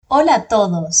Hola a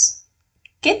todos,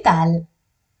 ¿qué tal?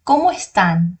 ¿Cómo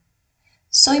están?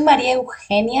 Soy María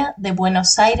Eugenia de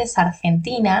Buenos Aires,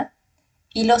 Argentina,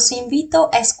 y los invito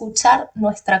a escuchar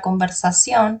nuestra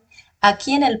conversación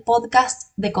aquí en el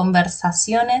podcast de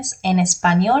conversaciones en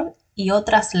español y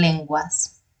otras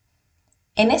lenguas.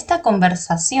 En esta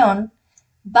conversación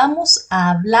vamos a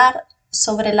hablar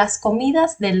sobre las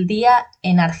comidas del día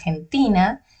en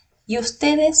Argentina y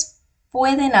ustedes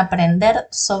pueden aprender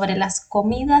sobre las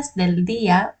comidas del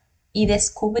día y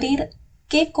descubrir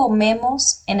qué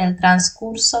comemos en el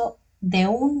transcurso de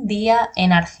un día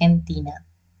en Argentina.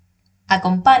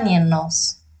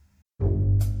 Acompáñennos.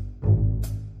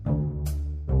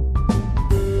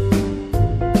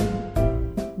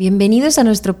 Bienvenidos a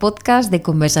nuestro podcast de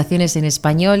conversaciones en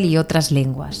español y otras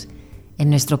lenguas. En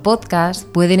nuestro podcast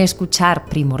pueden escuchar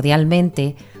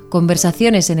primordialmente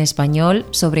conversaciones en español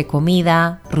sobre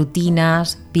comida,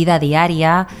 rutinas, vida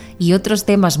diaria y otros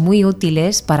temas muy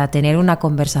útiles para tener una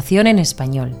conversación en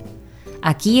español.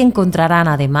 Aquí encontrarán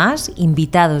además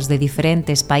invitados de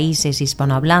diferentes países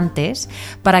hispanohablantes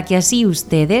para que así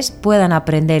ustedes puedan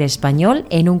aprender español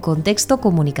en un contexto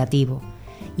comunicativo.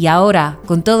 Y ahora,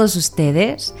 con todos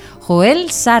ustedes, Joel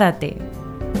Zárate.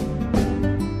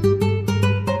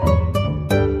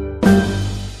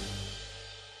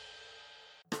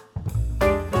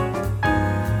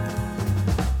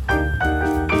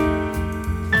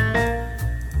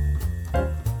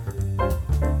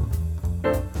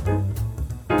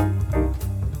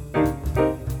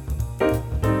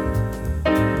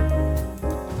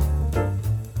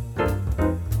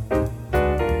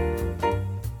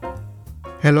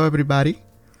 Hello, everybody.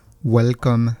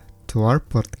 Welcome to our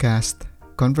podcast,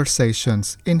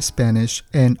 Conversations in Spanish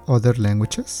and Other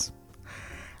Languages.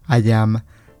 I am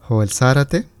Joel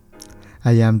Zárate.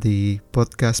 I am the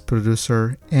podcast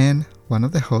producer and one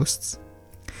of the hosts.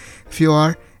 If you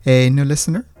are a new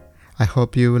listener, I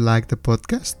hope you like the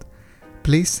podcast.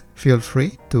 Please feel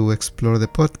free to explore the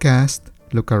podcast,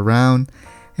 look around,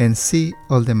 and see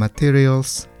all the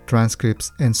materials,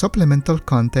 transcripts, and supplemental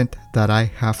content that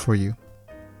I have for you.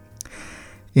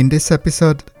 In this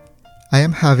episode, I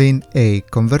am having a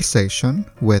conversation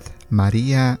with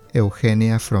María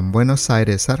Eugenia from Buenos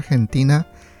Aires, Argentina,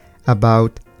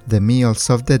 about the meals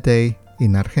of the day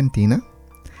in Argentina,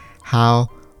 how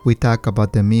we talk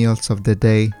about the meals of the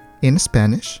day in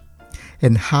Spanish,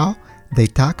 and how they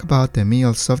talk about the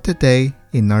meals of the day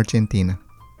in Argentina.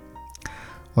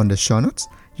 On the show notes,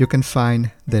 you can find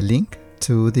the link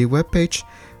to the webpage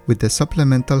with the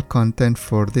supplemental content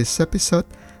for this episode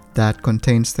that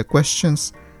contains the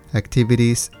questions,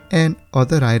 activities, and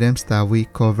other items that we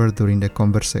cover during the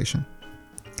conversation.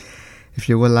 If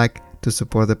you would like to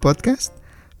support the podcast,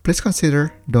 please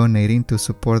consider donating to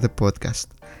support the podcast.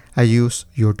 I use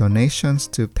your donations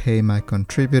to pay my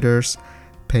contributors,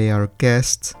 pay our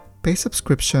guests, pay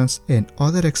subscriptions, and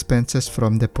other expenses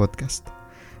from the podcast.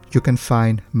 You can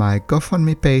find my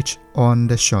GoFundMe page on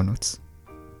the show notes.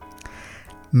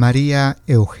 María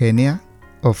Eugenia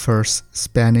offers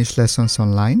Spanish lessons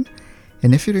online,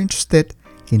 and if you're interested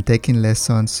in taking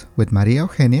lessons with María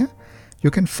Eugenia, you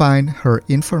can find her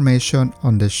information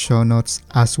on the show notes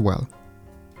as well.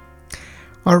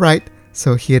 Alright,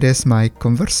 so here is my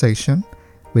conversation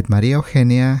with María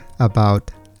Eugenia about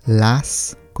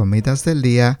las comidas del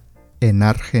día en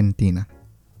Argentina.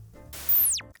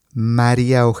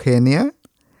 María Eugenia,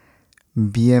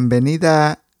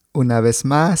 bienvenida una vez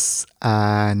más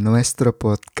a nuestro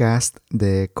podcast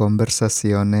de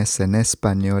conversaciones en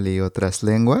español y otras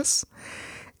lenguas.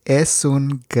 Es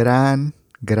un gran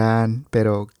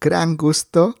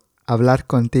gusto hablar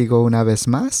contigo una vez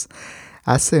más.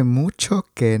 Hace mucho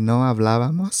que no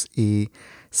hablábamos y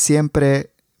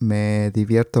siempre me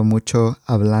divierto mucho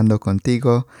hablando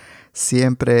contigo.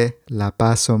 Siempre la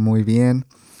paso muy bien.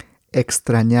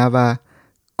 Extrañaba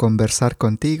conversar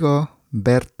contigo,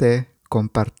 verte,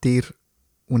 compartir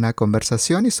una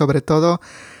conversación y sobre todo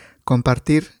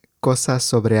compartir cosas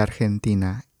sobre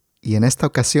Argentina. Y en esta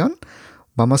ocasión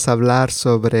vamos a hablar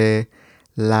sobre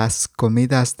las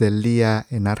comidas del día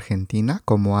en Argentina,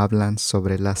 cómo hablan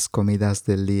sobre las comidas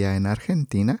del día en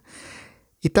Argentina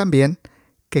y también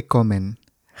qué comen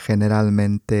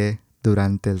generalmente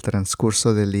durante el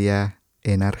transcurso del día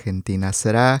en Argentina.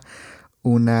 Será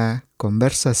una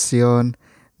conversación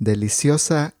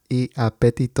deliciosa y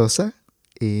apetitosa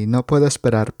y no puedo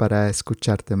esperar para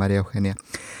escucharte, María Eugenia.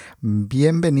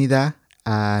 Bienvenida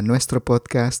a nuestro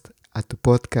podcast, a tu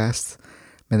podcast.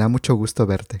 Me da mucho gusto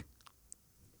verte.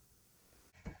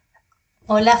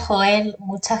 Hola Joel,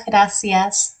 muchas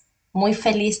gracias. Muy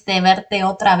feliz de verte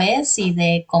otra vez y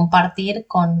de compartir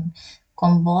con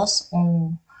vos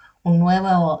un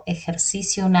nuevo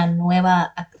ejercicio, una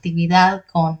nueva actividad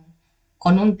con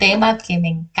un tema que me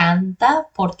encanta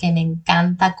porque me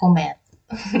encanta comer.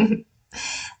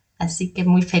 Así que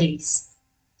muy feliz.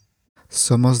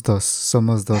 Somos dos,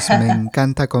 somos dos. Me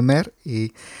encanta comer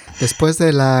y después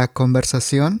de la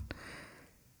conversación,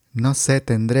 no sé,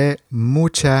 tendré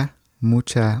mucha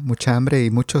hambre y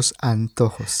muchos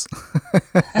antojos.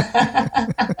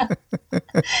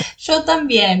 Yo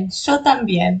también,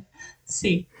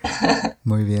 sí.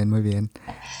 Muy bien, muy bien.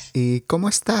 ¿Y cómo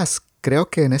estás? Creo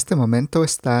que en este momento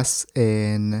estás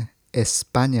en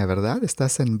España, ¿verdad?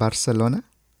 ¿Estás en Barcelona?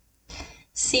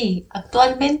 Sí,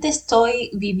 actualmente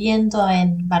estoy viviendo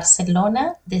en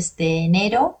Barcelona desde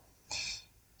enero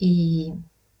y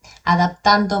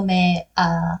adaptándome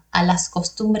a las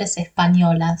costumbres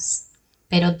españolas,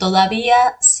 pero todavía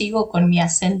sigo con mi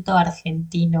acento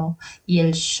argentino y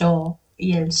el yo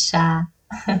y el ya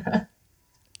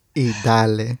Y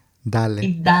dale, dale.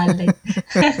 y dale.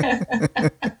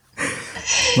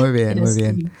 Muy bien, Pero muy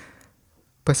bien. sí.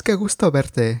 Pues qué gusto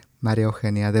verte, María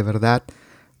Eugenia. De verdad,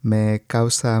 me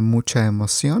causa mucha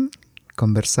emoción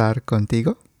conversar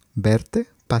contigo, verte,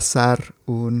 pasar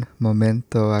un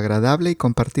momento agradable y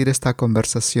compartir esta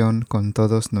conversación con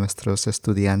todos nuestros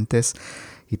estudiantes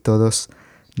y todos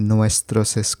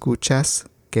nuestros escuchas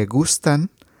que gustan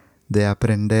de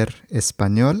aprender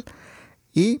español.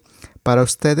 Y para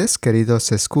ustedes,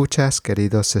 queridos escuchas,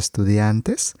 queridos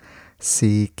estudiantes,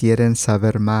 si quieren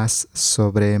saber más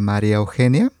sobre María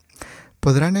Eugenia,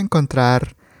 podrán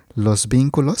encontrar los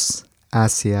vínculos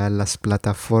hacia las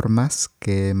plataformas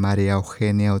que María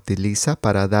Eugenia utiliza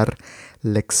para dar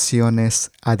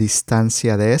lecciones a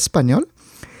distancia de español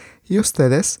y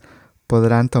ustedes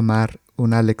podrán tomar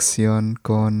una lección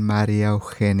con María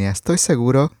Eugenia. Estoy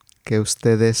seguro que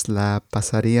ustedes la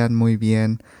pasarían muy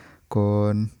bien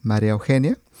con María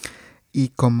Eugenia y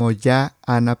como ya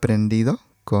han aprendido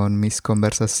con mis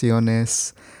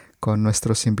conversaciones con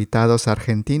nuestros invitados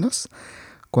argentinos,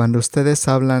 cuando ustedes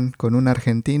hablan con un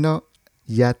argentino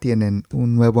ya tienen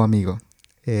un nuevo amigo.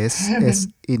 Es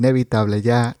inevitable,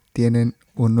 ya tienen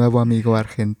un nuevo amigo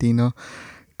argentino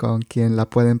con quien la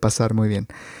pueden pasar muy bien.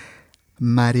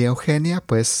 María Eugenia,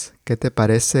 pues, ¿qué te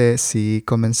parece si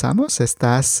comenzamos?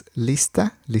 ¿Estás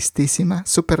lista? ¿Listísima?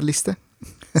 ¿Súper lista?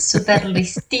 Súper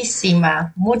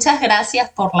listísima. Muchas gracias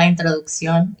por la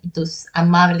introducción y tus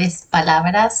amables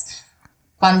palabras.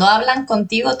 Cuando hablan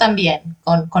contigo también,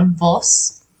 con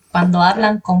vos, cuando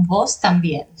hablan con vos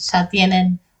también, ya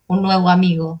tienen un nuevo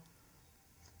amigo.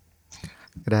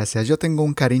 Gracias. Yo tengo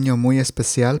un cariño muy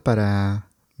especial para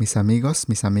mis amigos,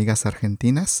 mis amigas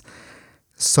argentinas.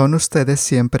 Son ustedes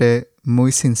siempre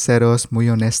muy sinceros, muy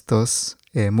honestos,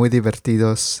 muy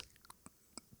divertidos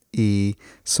y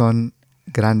son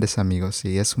grandes amigos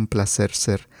y es un placer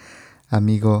ser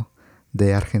amigo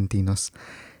de argentinos.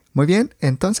 Muy bien,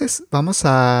 entonces vamos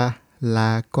a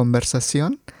la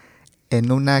conversación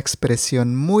en una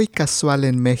expresión muy casual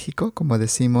en México, como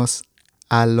decimos,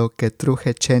 a lo que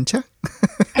truje chencha.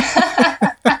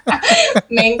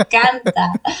 Me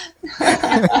encanta.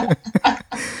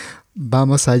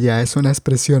 Vamos allá, es una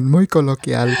expresión muy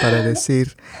coloquial para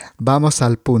decir vamos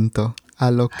al punto,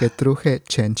 a lo que truje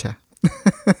chencha.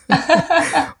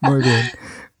 Muy bien.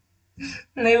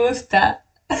 Me gusta.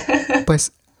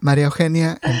 Pues María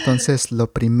Eugenia, entonces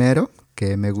lo primero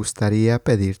que me gustaría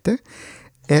pedirte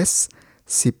es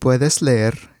si puedes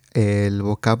leer el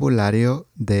vocabulario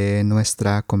de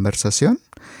nuestra conversación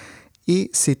y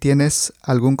si tienes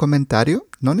algún comentario,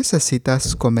 no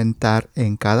necesitas comentar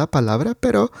en cada palabra,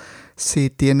 pero si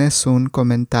tienes un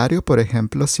comentario, por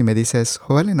ejemplo, si me dices,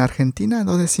 Joel, en Argentina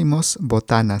no decimos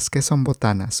botanas, ¿qué son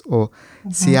botanas? O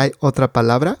si Ujú. hay otra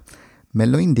palabra, me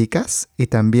lo indicas y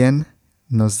también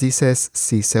nos dices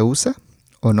si se usa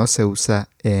o no se usa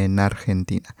en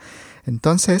Argentina.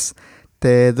 Entonces,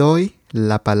 te doy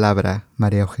la palabra,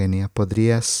 María Eugenia.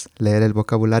 ¿Podrías leer el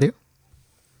vocabulario?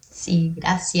 Sí,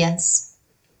 gracias.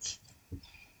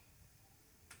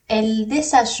 El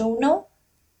desayuno,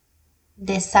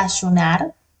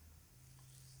 desayunar.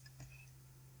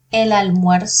 El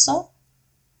almuerzo,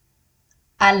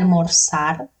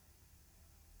 almorzar.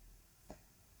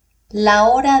 La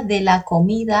hora de la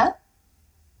comida.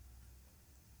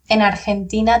 En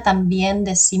Argentina también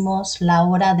decimos la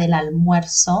hora del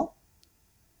almuerzo.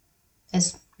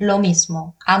 Es lo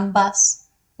mismo, ambas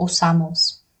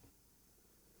usamos.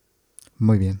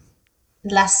 Muy bien.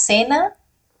 La cena,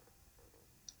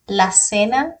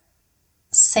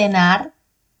 cenar.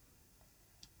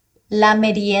 La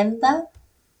merienda,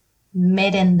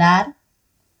 merendar.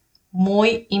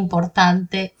 Muy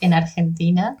importante en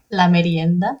Argentina, la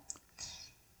merienda.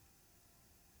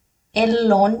 El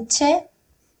lonche,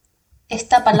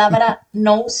 esta palabra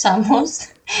no usamos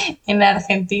en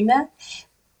Argentina.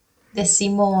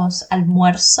 Decimos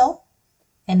almuerzo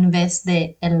en vez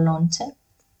de el lonche.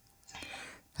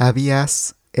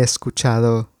 ¿Habías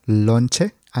escuchado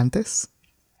lonche antes?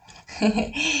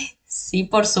 Sí,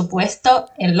 por supuesto,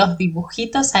 en los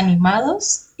dibujitos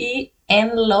animados y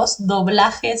en los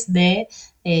doblajes de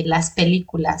las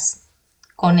películas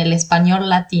con el español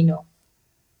latino.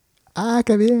 Ah,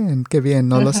 qué bien,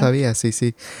 no lo Ujú. sabía, sí,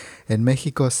 sí. En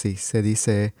México sí, se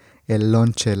dice el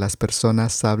lonche. Las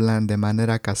personas hablan de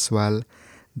manera casual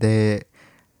de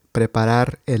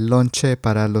preparar el lonche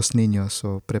para los niños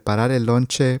o preparar el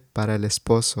lonche para el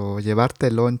esposo o llevarte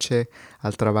el lonche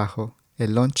al trabajo.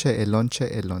 El lonche, el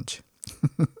lonche, el lonche.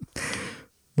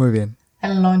 Muy bien.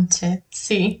 El lonche,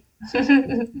 sí.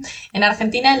 En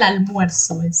Argentina el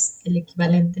almuerzo es el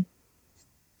equivalente.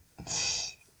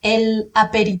 El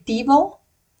aperitivo,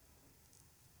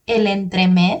 el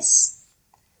entremés,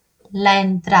 la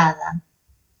entrada.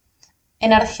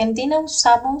 En Argentina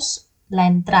usamos la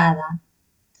entrada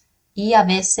y a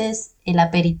veces el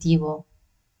aperitivo,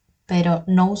 pero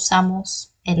no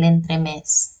usamos el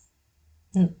entremés.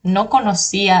 No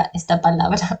conocía esta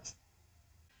palabra.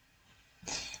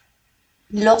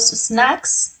 Los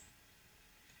snacks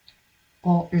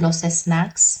o los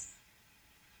snacks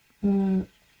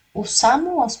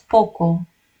usamos poco.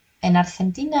 En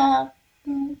Argentina,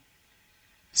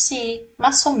 sí,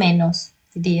 más o menos,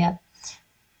 diría.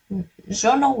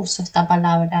 Yo no uso esta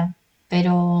palabra,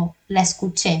 pero la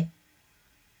escuché.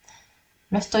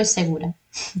 No estoy segura.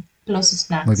 Los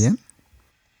Muy snacks. bien.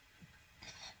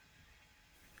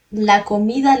 La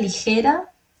comida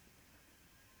ligera,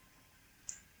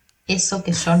 eso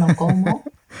que yo no como.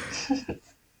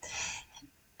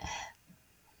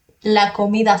 La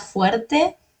comida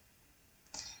fuerte,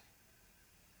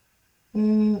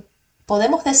 mm,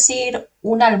 podemos decir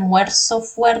un almuerzo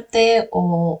fuerte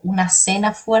o una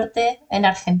cena fuerte. En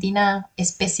Argentina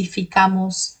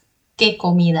especificamos qué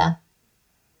comida.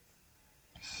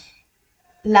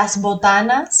 Las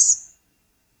botanas,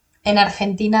 en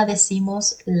Argentina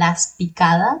decimos las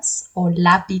picadas o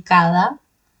la picada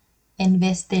en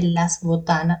vez de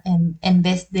en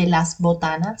vez de las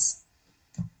botanas,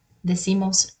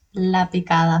 decimos la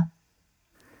picada.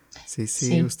 Sí,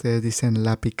 sí, Sí. ustedes dicen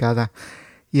la picada.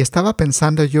 Y estaba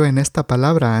pensando yo en esta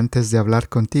palabra antes de hablar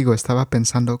contigo. Estaba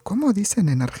pensando, ¿cómo dicen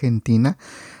en Argentina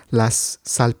las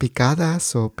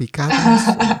salpicadas o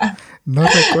picadas? O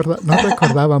no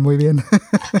recordaba muy bien.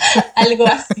 Algo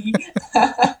así.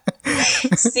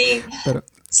 Sí, Pero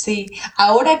sí.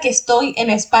 Ahora que estoy en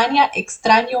España,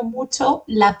 extraño mucho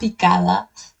la picada.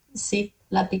 Sí,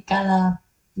 la picada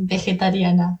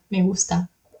vegetariana. Me gusta.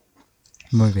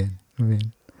 muy bien, muy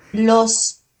bien.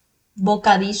 Los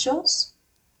bocadillos.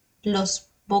 Los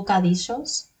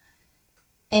bocadillos.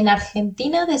 En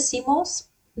Argentina decimos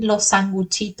los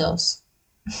sanguchitos.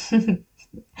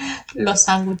 Los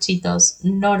sanguchitos,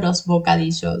 no los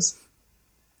bocadillos.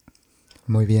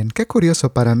 Muy bien. Qué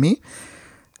curioso para mí,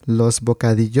 los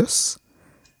bocadillos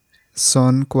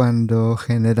son cuando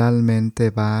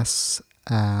generalmente vas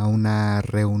a una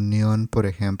reunión, por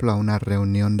ejemplo, a una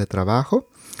reunión de trabajo,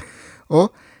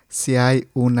 o si hay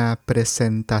una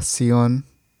presentación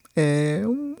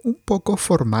un poco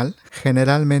formal,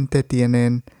 generalmente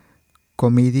tienen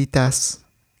comiditas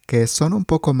que son un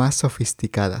poco más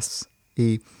sofisticadas.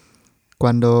 Y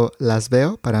cuando las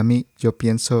veo, para mí, yo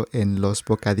pienso en los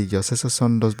bocadillos. Esos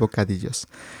son los bocadillos.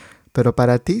 Pero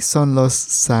para ti son los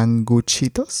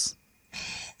sanguchitos.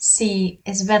 Sí,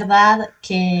 es verdad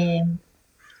que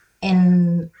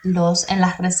en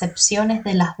las recepciones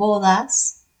de las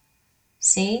bodas,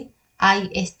 ¿sí? Hay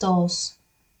estos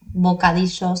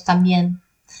bocadillos también,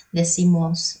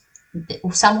 decimos,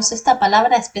 usamos esta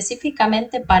palabra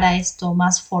específicamente para esto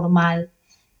más formal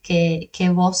que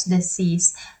vos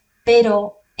decís,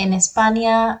 pero en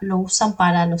España lo usan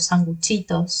para los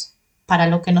sanguchitos, para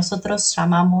lo que nosotros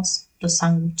llamamos los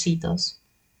sanguchitos.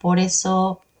 Por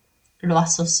eso lo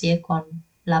asocié con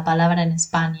la palabra en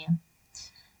España.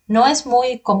 No es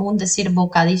muy común decir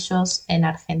bocadillos en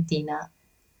Argentina.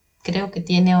 Creo que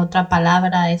tiene otra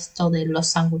palabra esto de los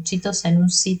sanguchitos en un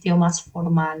sitio más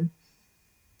formal.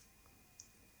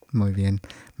 Muy bien.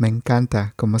 Me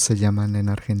encanta cómo se llaman en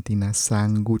Argentina.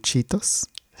 Sanguchitos.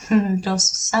 Los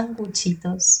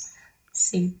sanguchitos,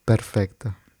 sí.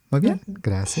 Perfecto. Muy bien.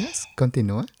 Gracias.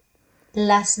 Continúa.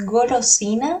 Las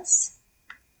golosinas,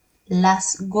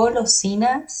 las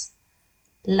golosinas,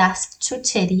 las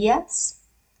chucherías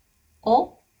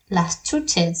o las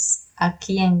chuches.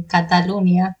 Aquí en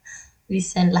Cataluña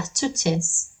dicen las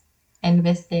chuches en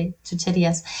vez de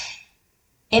chucherías.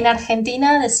 En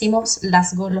Argentina decimos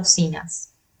las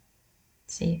golosinas,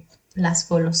 ¿sí? Las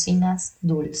golosinas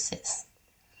dulces.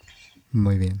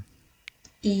 Muy bien.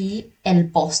 Y el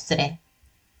postre.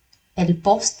 El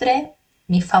postre,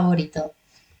 mi favorito.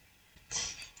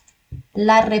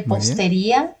 La Muy bien.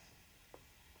 repostería,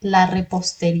 la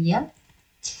repostería.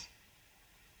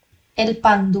 El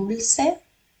pan dulce,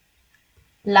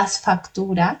 las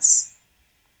facturas.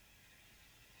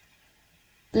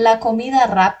 La comida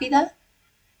rápida,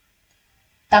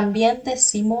 también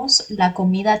decimos la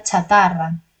comida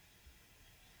chatarra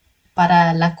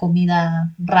para la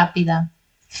comida rápida,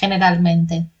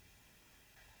 generalmente.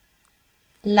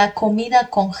 La comida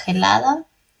congelada,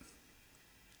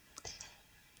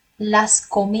 las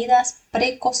comidas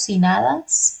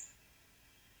precocinadas.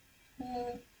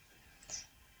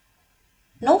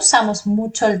 No usamos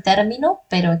mucho el término,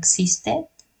 pero existe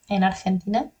en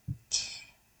Argentina.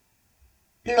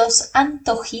 Los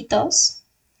antojitos,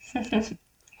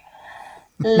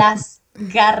 las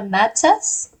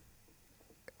garnachas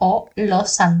o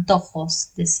los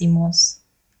antojos, decimos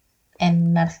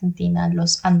en Argentina,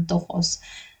 los antojos.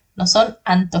 No son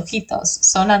antojitos,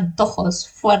 son antojos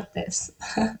fuertes.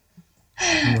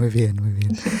 Muy bien, muy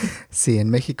bien. Sí, en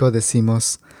México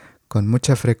decimos con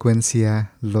mucha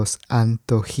frecuencia los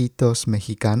antojitos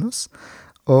mexicanos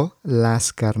o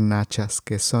las garnachas,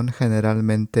 que son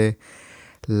generalmente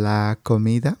la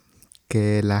comida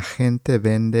que la gente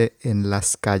vende en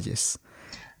las calles.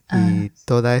 Ah, Y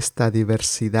toda esta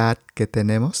diversidad que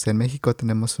tenemos, en México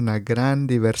tenemos una gran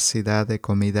diversidad de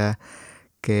comida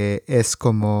que es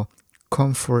como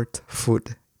comfort food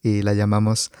y la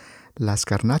llamamos las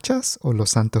garnachas o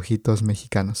los antojitos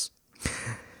mexicanos.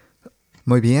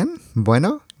 Muy bien,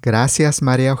 bueno, gracias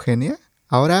María Eugenia.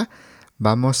 Ahora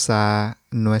vamos a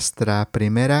nuestra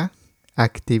primera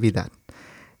actividad.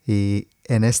 Y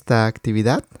en esta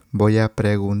actividad voy a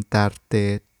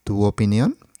preguntarte tu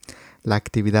opinión. La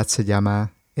actividad se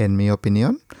llama En mi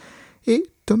opinión. Y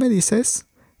tú me dices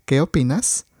qué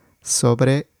opinas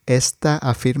sobre esta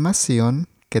afirmación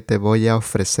que te voy a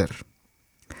ofrecer.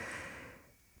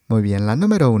 Muy bien, la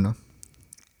número 1.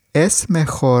 Es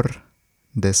mejor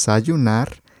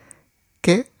desayunar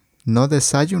que no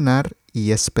desayunar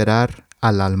y esperar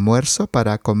al almuerzo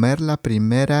para comer la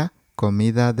primera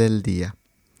comida del día.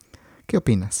 ¿Qué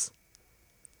opinas?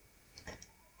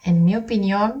 en mi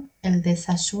opinión, el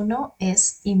desayuno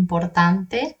es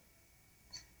importante,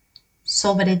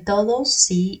 sobre todo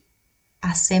si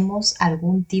hacemos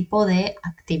algún tipo de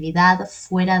actividad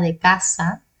fuera de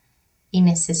casa y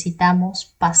necesitamos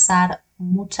pasar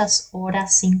muchas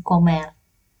horas sin comer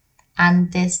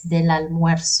antes del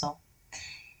almuerzo.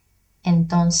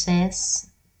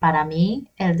 Entonces, para mí,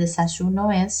 el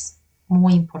desayuno es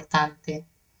muy importante.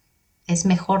 Es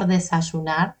mejor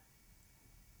desayunar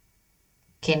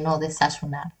que no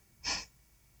desayunar.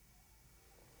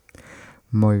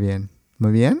 Muy bien,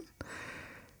 muy bien.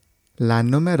 La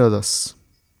número 2.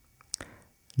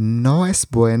 No es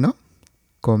bueno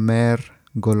comer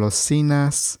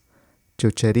golosinas,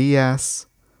 chucherías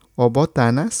o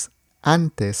botanas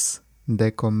antes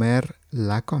de comer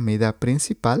la comida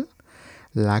principal,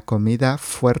 la comida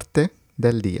fuerte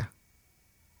del día.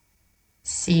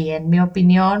 Sí, en mi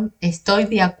opinión, estoy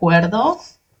de acuerdo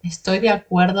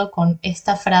con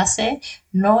esta frase.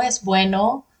 No es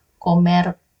bueno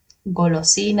comer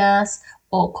golosinas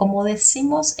o, como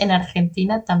decimos en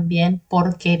Argentina también,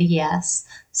 porquerías,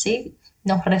 ¿sí?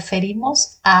 Nos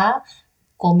referimos a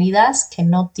comidas que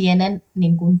no tienen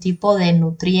ningún tipo de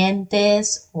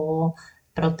nutrientes o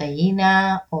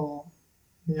proteína o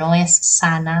no es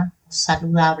sana o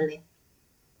saludable.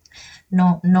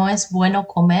 No es bueno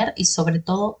comer y sobre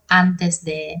todo antes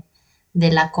de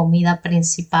la comida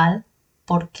principal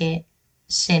porque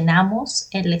llenamos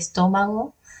el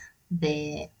estómago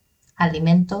de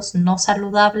alimentos no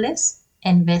saludables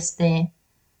en vez de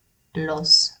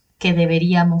los que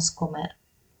deberíamos comer.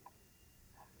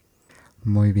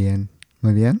 Muy bien,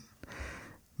 muy bien.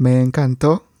 Me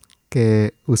encantó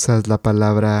que usas la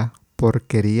palabra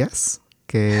porquerías,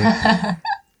 que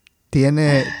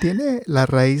tiene la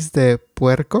raíz de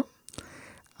puerco,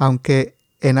 aunque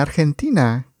en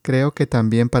Argentina creo que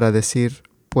también para decir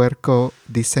puerco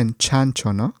dicen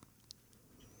chancho, ¿no?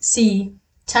 Sí,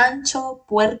 chancho,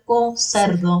 puerco,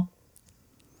 Sí. cerdo.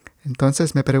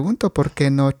 Entonces me pregunto por qué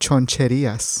no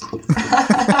choncherías.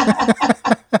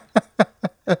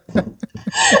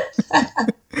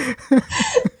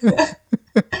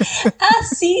 Ah,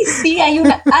 sí, sí, hay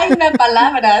una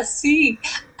palabra, sí,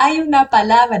 hay una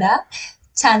palabra,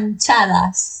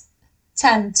 chanchadas,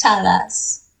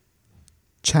 chanchadas.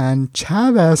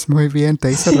 Chanchadas, muy bien,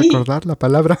 te hice Sí, recordar la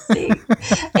palabra. sí.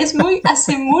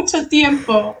 Hace mucho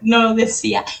tiempo no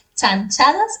decía.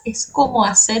 Chanchadas es como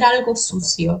hacer algo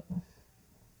sucio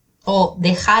o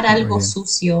dejar Muy algo bien,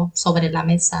 sucio sobre la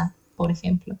mesa, por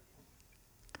ejemplo.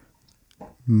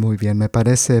 muy bien, me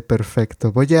parece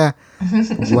perfecto. Voy a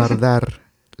guardar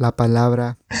la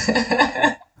palabra.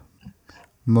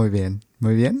 Muy bien,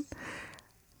 muy bien.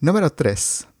 Número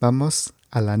 3. Vamos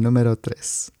a la número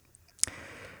 3.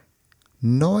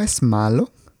 No es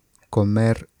malo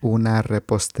comer una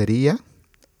repostería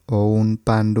o un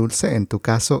pan dulce, en tu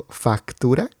caso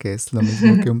factura, que es lo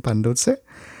mismo que un pan dulce,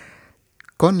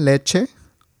 con leche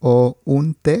o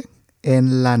un té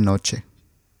en la noche.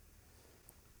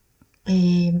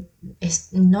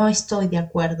 No estoy de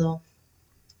acuerdo.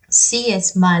 Sí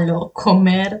es malo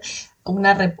comer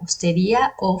una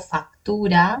repostería o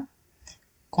factura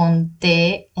con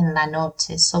té en la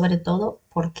noche, sobre todo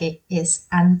porque es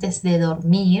antes de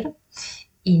dormir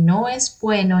y no es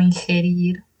bueno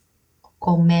ingerir,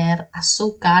 comer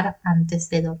azúcar antes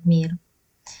de dormir.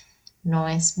 No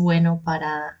es bueno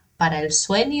para el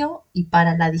sueño y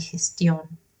para la digestión.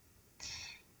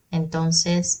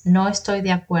 Entonces, no estoy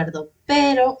de acuerdo,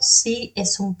 pero sí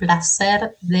es un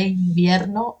placer de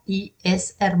invierno y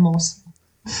es hermoso.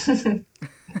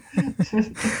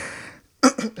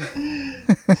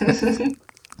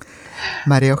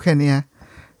 María Eugenia,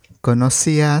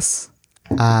 ¿conocías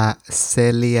a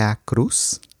Celia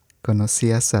Cruz?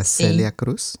 ¿Conocías a Celia Sí,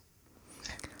 Cruz?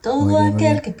 Muy todo bien, muy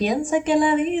aquel bien. que piensa que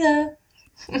la vida.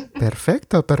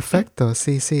 Perfecto, perfecto.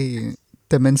 Sí, sí.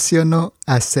 Te menciono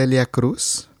a Celia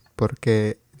Cruz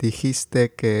porque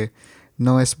dijiste que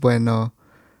no es bueno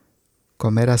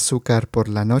comer azúcar por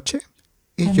la noche.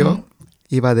 Y yo Ujú.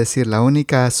 iba a decir, la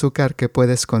única azúcar que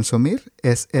puedes consumir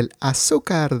es el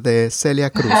azúcar de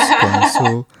Celia Cruz con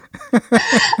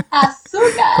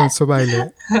Azúcar. su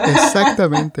baile.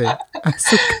 Exactamente.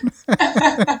 Azúcar.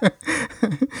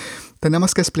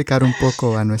 Tenemos que explicar un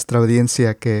poco a nuestra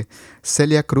audiencia que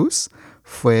Celia Cruz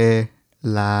fue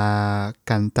la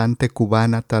cantante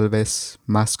cubana tal vez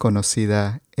más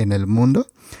conocida en el mundo.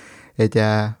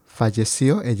 Ella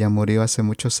falleció, ella murió hace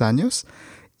muchos años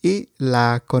y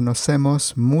la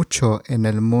conocemos mucho en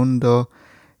el mundo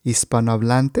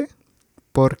hispanohablante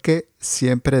porque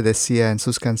siempre decía en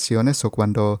sus canciones o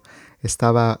cuando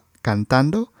estaba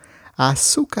cantando,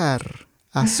 azúcar,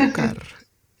 azúcar.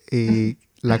 Y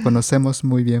la conocemos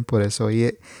muy bien por eso.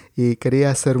 Y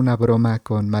quería hacer una broma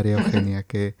con María Eugenia,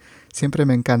 que siempre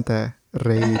me encanta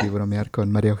reír y bromear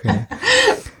con María Eugenia.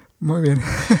 Muy bien.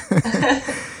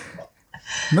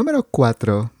 Número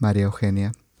 4, María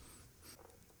Eugenia.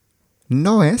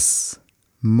 No es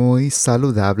muy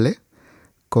saludable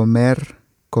comer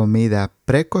comida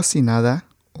precocinada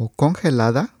o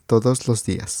congelada todos los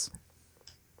días.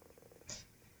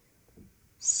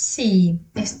 Sí,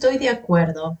 estoy de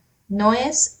acuerdo. No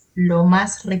es lo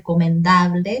más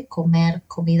recomendable comer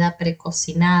comida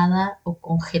precocinada o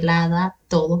congelada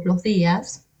todos los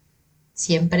días.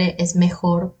 Siempre es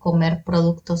mejor comer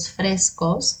productos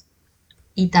frescos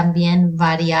y también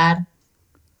variar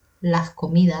las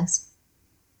comidas,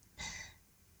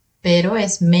 pero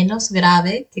es menos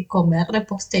grave que comer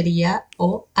repostería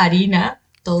o harina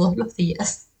todos los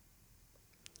días.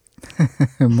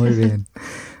 Muy bien,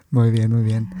 muy bien, muy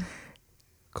bien.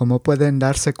 Como pueden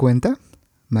darse cuenta,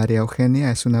 María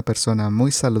Eugenia es una persona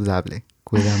muy saludable,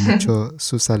 cuida mucho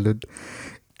su salud.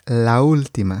 La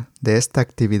última de esta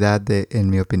actividad, en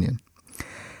mi opinión,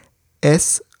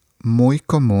 es muy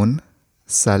común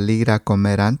salir a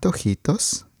comer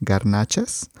antojitos,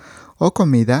 garnachas o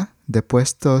comida de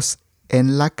puestos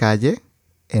en la calle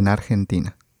en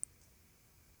Argentina.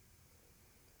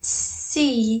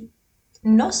 Sí,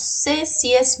 no sé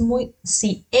si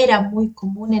era muy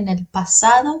común en el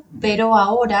pasado, pero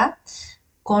ahora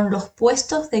con los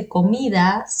puestos de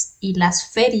comidas y las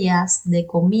ferias de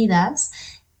comidas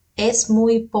es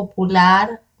muy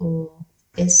popular o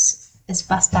es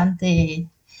bastante,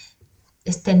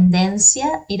 es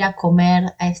tendencia ir a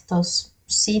comer a estos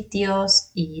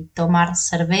sitios y tomar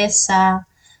cerveza,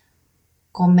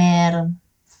 comer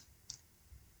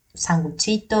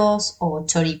sanguchitos o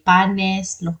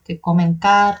choripanes, los que comen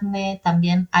carne.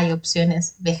 También hay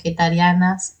opciones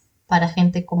vegetarianas para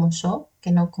gente como yo,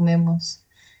 que no comemos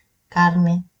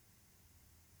carne.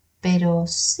 Pero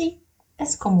sí,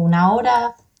 es como una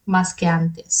hora más que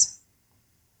antes.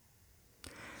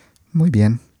 Muy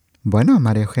bien. Bueno,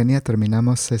 María Eugenia,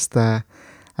 terminamos esta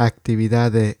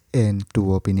actividad En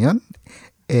tu opinión,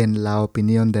 en la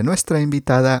opinión de nuestra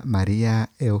invitada María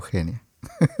Eugenia.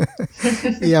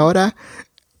 Y ahora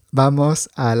vamos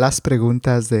a las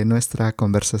preguntas de nuestra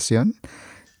conversación.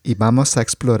 y vamos a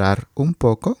explorar un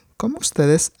poco cómo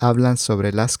ustedes hablan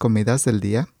sobre las comidas del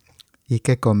día y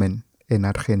qué comen en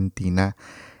Argentina.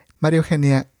 María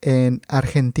Eugenia, en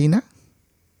Argentina,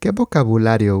 ¿qué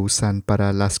vocabulario usan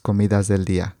para las comidas del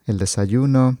día? ¿El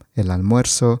desayuno, el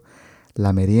almuerzo,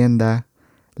 la merienda,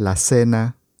 la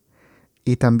cena?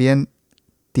 Y también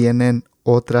tienen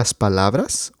otras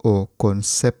palabras o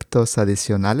conceptos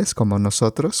adicionales como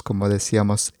nosotros, como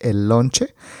decíamos, el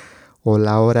lonche o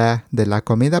la hora de la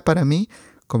comida. Para mí,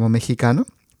 como mexicano,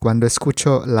 cuando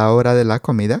escucho la hora de la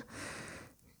comida,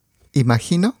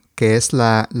 imagino que es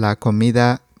la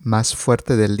comida más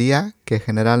fuerte del día, que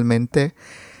generalmente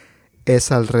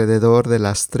es alrededor de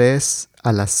las 3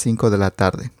 a las 5 de la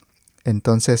tarde.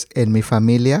 Entonces, en mi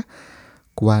familia,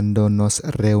 cuando nos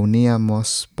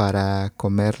reuníamos para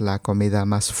comer la comida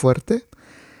más fuerte,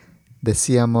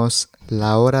 decíamos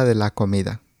la hora de la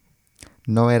comida.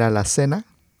 No era la cena,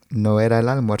 no era el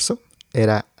almuerzo,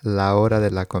 era la hora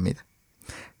de la comida.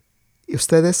 ¿Y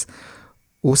ustedes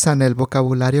usan el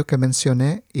vocabulario que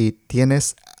mencioné y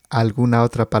tienes alguna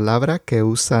otra palabra que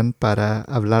usan para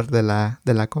hablar de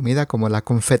la comida, como la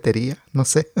confitería? No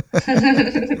sé.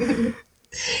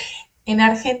 En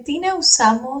Argentina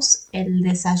usamos el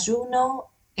desayuno,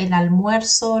 el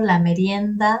almuerzo, la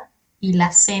merienda y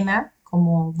la cena,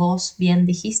 como vos bien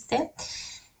dijiste,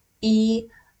 y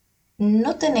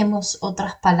no tenemos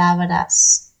otras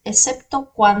palabras,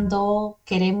 excepto cuando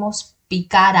queremos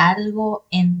picar algo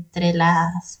entre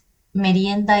la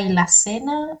merienda y la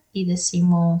cena y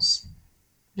decimos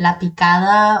la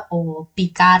picada o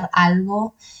picar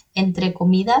algo entre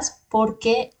comidas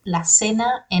porque la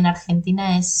cena en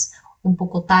Argentina es un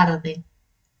poco tarde.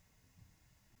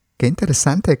 Qué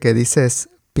interesante que dices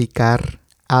picar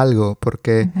algo,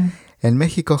 porque Ujú. en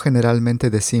México generalmente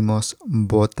decimos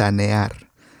botanear.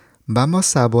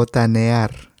 Vamos a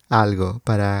botanear algo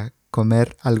para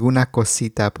comer alguna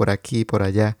cosita por aquí y por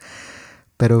allá.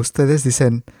 Pero ustedes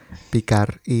dicen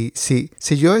picar. Y si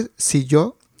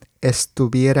yo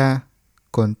estuviera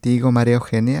contigo, María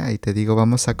Eugenia, y te digo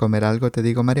vamos a comer algo, te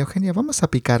digo, María Eugenia, vamos a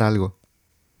picar algo.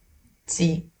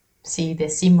 Sí, sí,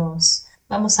 decimos,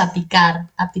 vamos a picar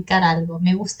algo.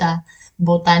 Me gusta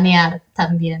botanear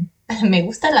también. Me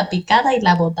gusta la picada y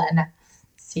la botana.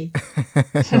 Sí.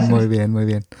 Muy bien, muy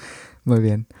bien, muy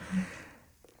bien.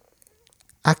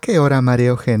 ¿A qué hora, María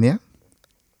Eugenia,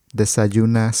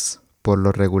 desayunas por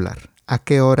lo regular? ¿A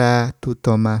qué hora tú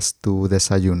tomas tu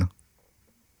desayuno?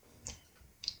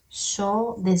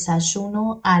 Yo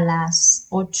desayuno a las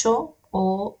 8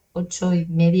 o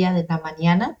 8:30 de la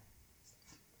mañana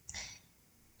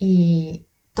y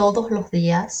todos los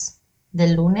días, de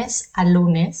lunes a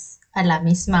lunes, a la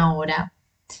misma hora,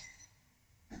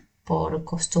 por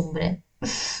costumbre,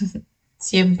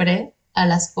 siempre a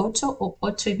las 8 o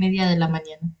 8:30 de la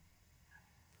mañana.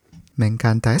 Me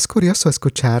encanta. Es curioso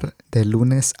escuchar de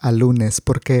lunes a lunes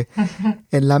porque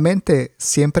en la mente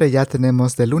siempre ya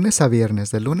tenemos de lunes a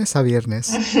viernes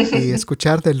y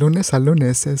escuchar de lunes a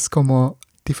lunes es como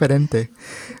diferente.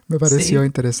 Me pareció Sí.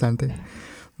 interesante.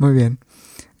 Muy bien.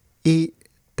 ¿Y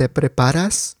te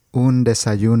preparas un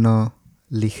desayuno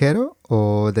ligero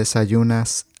o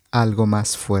desayunas algo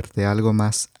más fuerte, algo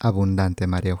más abundante,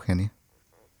 María Eugenia?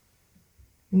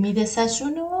 Mi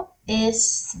desayuno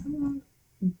es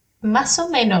más o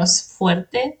menos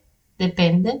fuerte,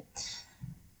 depende.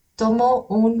 Tomo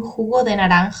un jugo de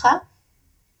naranja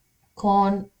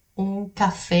con un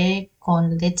café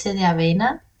con leche de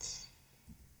avena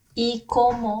y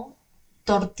como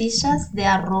tortillas de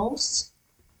arroz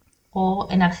o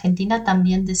en Argentina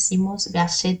también decimos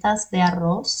galletas de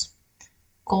arroz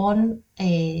con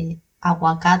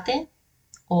aguacate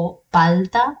o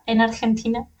palta en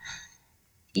Argentina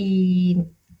y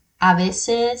a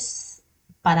veces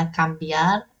para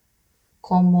cambiar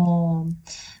como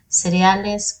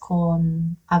cereales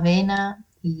con avena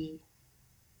y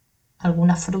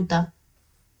alguna fruta.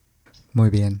 Muy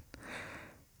bien.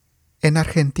 En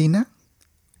Argentina,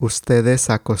 ¿ustedes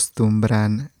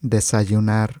acostumbran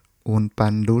desayunar un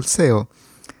pan dulce o,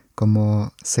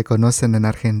 como se conocen en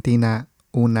Argentina,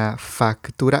 una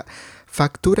factura?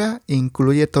 Factura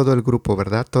incluye todo el grupo,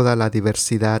 ¿verdad? Toda la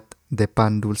diversidad de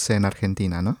pan dulce en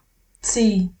Argentina, ¿no?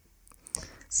 Sí,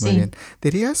 Muy bien. sí.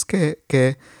 ¿Dirías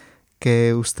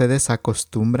que ustedes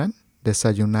acostumbran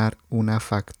desayunar una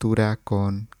factura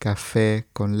con café,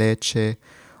 con leche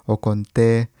o con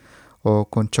té o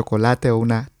con chocolate o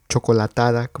una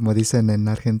chocolatada, como dicen en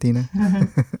Argentina?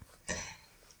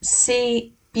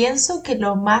 Sí, pienso que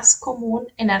lo más común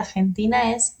en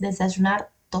Argentina es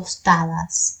desayunar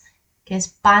tostadas, que es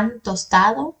pan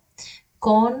tostado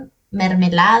con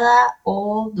mermelada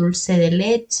o dulce de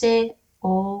leche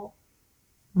o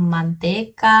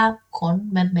manteca,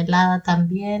 con mermelada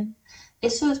también.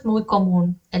 Eso es muy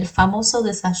común, el famoso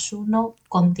desayuno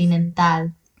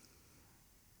continental.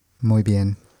 Muy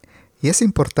bien. Y es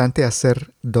importante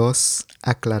hacer dos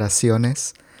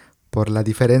aclaraciones por la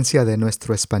diferencia de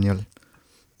nuestro español.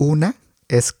 Una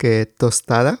es que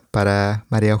tostada para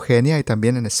María Eugenia y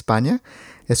también en España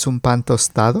es un pan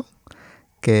tostado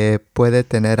que puede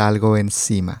tener algo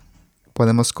encima.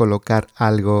 Podemos colocar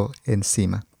algo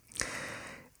encima.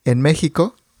 En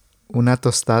México, una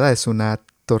tostada es una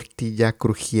tortilla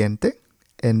crujiente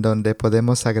en donde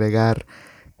podemos agregar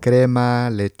crema,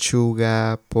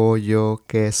 lechuga, pollo,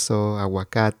 queso,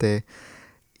 aguacate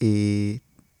y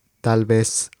tal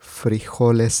vez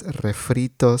frijoles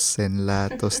refritos en la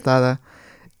tostada.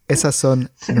 Esas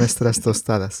son nuestras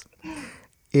tostadas.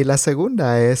 Y la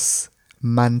segunda es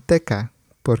manteca,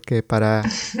 porque para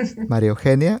María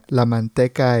Eugenia la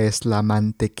manteca es la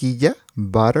mantequilla,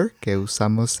 butter, que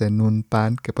usamos en un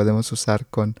pan, que podemos usar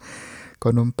con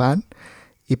un pan.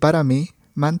 Y para mí,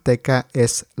 manteca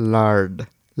es lard,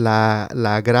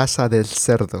 la grasa del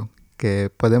cerdo,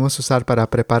 que podemos usar para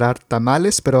preparar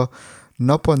tamales, pero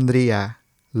no pondría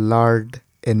lard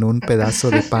en un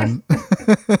pedazo de pan.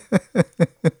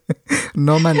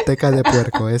 No manteca de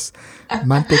puerco, es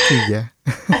mantequilla.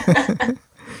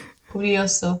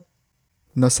 Curioso.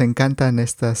 Nos encantan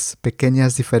estas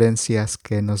pequeñas diferencias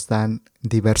que nos dan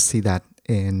diversidad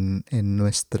en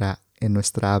nuestra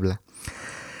habla.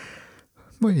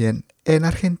 Muy bien. En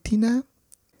Argentina,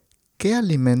 ¿qué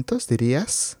alimentos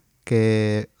dirías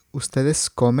que ustedes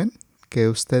comen, que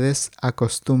ustedes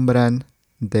acostumbran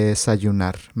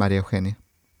desayunar, María Eugenia?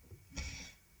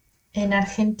 En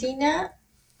Argentina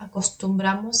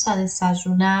acostumbramos a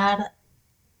desayunar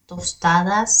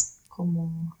tostadas,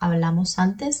 como hablamos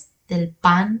antes, del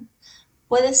pan.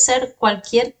 Puede ser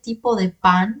cualquier tipo de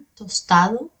pan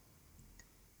tostado,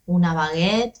 una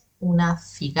baguette, una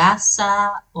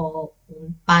figaza o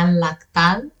un pan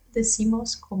lactal,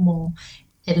 decimos, como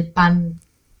el pan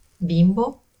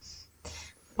Bimbo,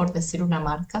 por decir una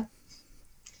marca.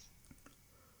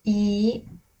 Y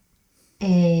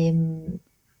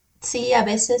sí, a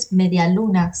veces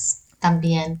medialunas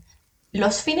también.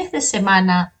 Los fines de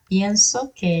semana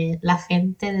pienso que la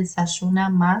gente desayuna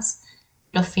más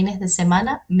los fines de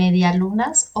semana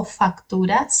medialunas o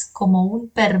facturas como un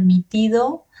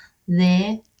permitido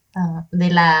de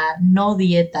la no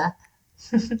dieta.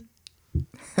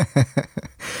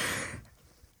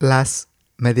 Las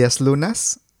medias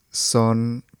lunas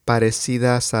son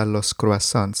parecidas a los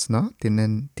croissants, ¿no?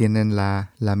 Tienen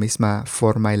la misma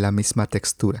forma y la misma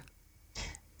textura.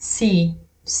 Sí,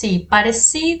 sí,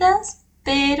 parecidas,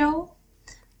 pero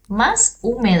más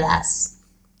húmedas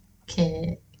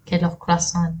que los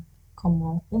croissants,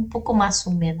 como un poco más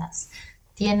húmedas.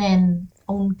 Tienen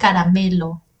un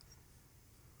caramelo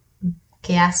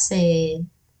que hace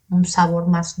un sabor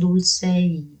más dulce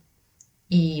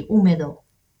y húmedo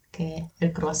que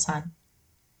el croissant.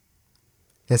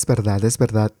 Es verdad, es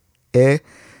verdad. He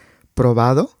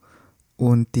probado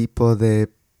un tipo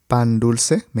de pan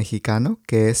dulce mexicano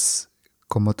que es,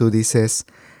 como tú dices,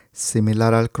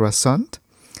 similar al croissant,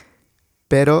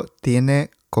 pero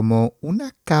tiene como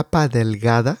una capa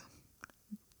delgada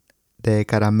de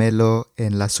caramelo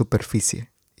en la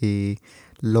superficie y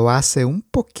lo hace un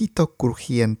poquito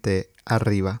crujiente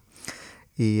arriba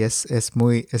y es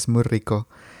muy rico.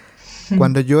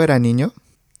 Cuando yo era niño,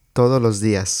 todos los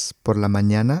días por la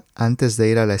mañana, antes de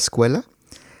ir a la escuela,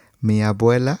 mi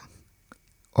abuela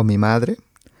o mi madre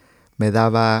me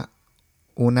daba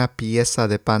una pieza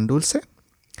de pan dulce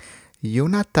y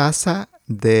una taza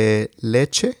de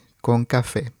leche con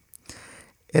café.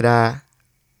 Era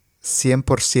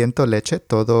 100% leche,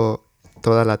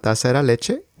 toda la taza era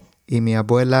leche y mi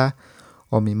abuela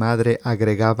o mi madre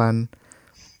agregaban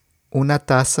una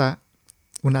taza,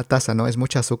 no es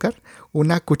mucho azúcar,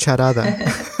 una cucharada.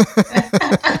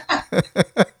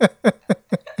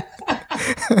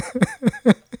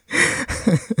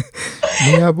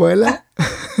 Mi abuela,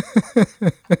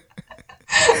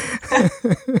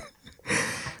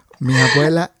 mi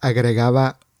abuela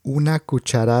agregaba una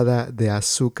cucharada de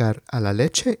azúcar a la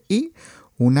leche y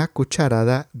una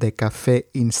cucharada de café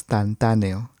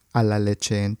instantáneo a la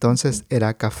leche. Entonces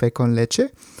era café con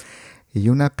leche y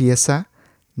una pieza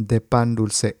de pan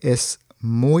dulce. Es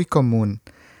muy común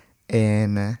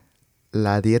en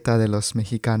la dieta de los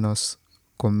mexicanos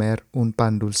comer un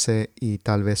pan dulce y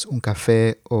tal vez un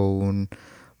café o un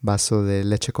vaso de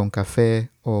leche con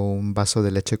café o un vaso de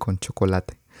leche con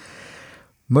chocolate.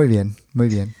 Muy bien, muy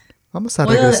bien. Vamos a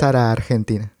Puedo, regresar a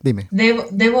Argentina. Dime.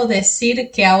 debo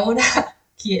decir que ahora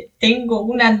que tengo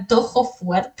un antojo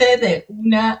fuerte de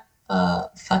una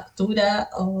factura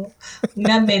o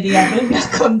una media luna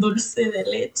con dulce de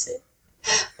leche.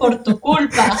 Por tu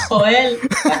culpa, Joel.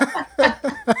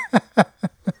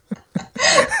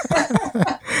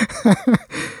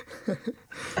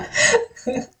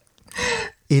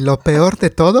 Y lo peor de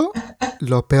todo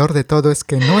es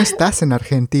que no estás en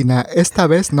Argentina. Esta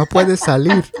vez no puedes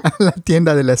salir a la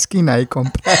tienda de la esquina y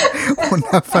comprar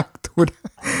una factura.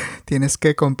 Tienes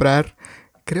que comprar,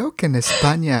 creo que en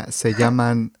España se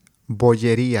llaman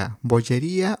bollería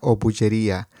o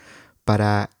bullería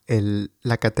para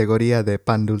la categoría de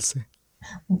pan dulce.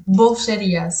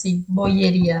 Bollería, sí.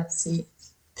 Bollería, sí.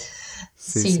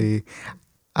 Sí, Sí, sí.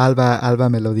 Alba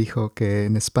me lo dijo que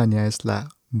en España es la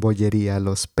bollería,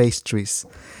 los pastries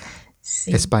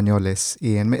sí. españoles.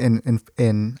 Y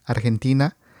en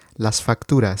Argentina las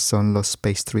facturas son los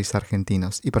pastries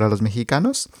argentinos. Y para los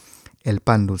mexicanos, el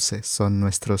pan dulce son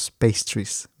nuestros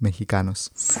pastries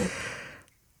mexicanos. Sí.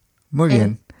 Muy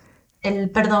El,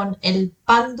 bien. perdón, el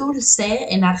pan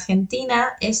dulce en Argentina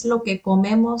es lo que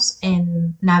comemos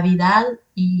en Navidad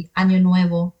y Año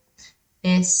Nuevo.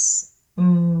 Es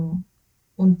un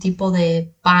tipo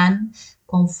de pan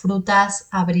con frutas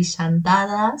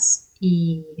abrillantadas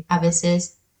y a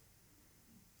veces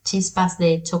chispas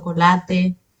de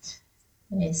chocolate.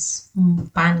 Es un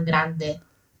pan grande,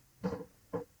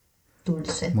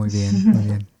 dulce. Muy bien, muy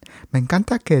bien. Me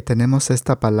encanta que tenemos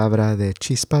esta palabra de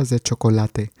chispas de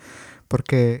chocolate,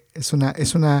 porque es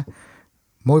una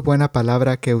muy buena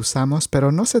palabra que usamos,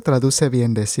 pero no se traduce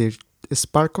bien decir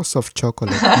sparkles of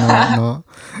chocolate. No,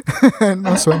 no,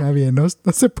 no suena bien, no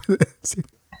se puede decir.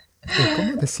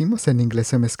 ¿Cómo decimos en inglés?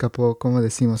 Se me escapó. ¿Cómo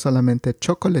decimos? Solamente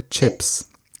chocolate chips. Chips.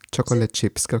 Sí. Chocolate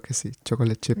chips, creo que sí.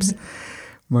 Chocolate chips.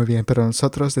 Muy bien, pero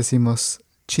nosotros decimos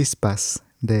chispas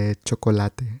de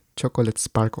chocolate. Chocolate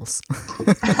sparkles.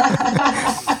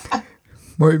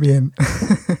 Muy bien.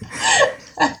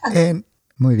 En-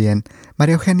 Muy bien.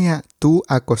 María Eugenia, ¿tú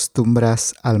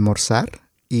acostumbras a almorzar?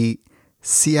 Y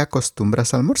si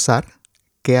acostumbras a almorzar,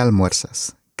 ¿qué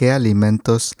almuerzas? ¿Qué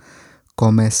alimentos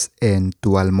comes en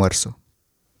tu almuerzo?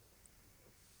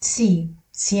 Sí,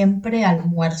 siempre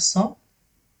almuerzo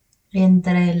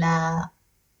entre la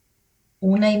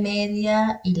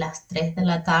 1:30 y las 3 de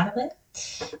la tarde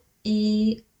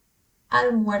y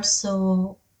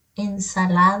almuerzo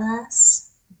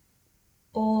ensaladas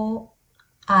o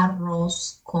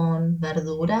arroz con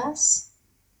verduras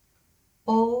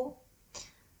o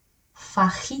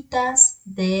fajitas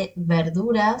de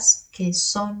verduras que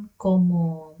son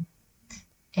como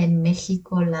en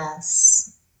México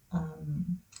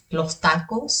los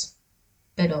tacos,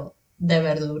 pero de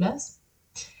verduras.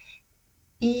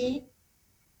 Y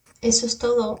eso es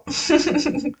todo.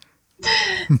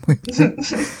 Muy bien,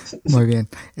 muy bien.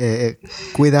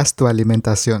 Cuidas tu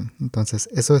alimentación. Entonces,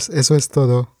 eso es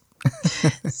todo.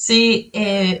 Sí,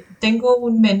 tengo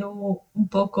un menú un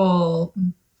poco,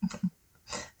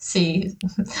 sí,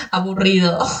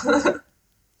 aburrido.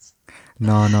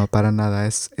 No, no, para nada.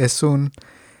 Es un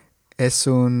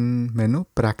menú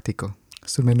práctico.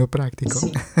 Es un menú práctico.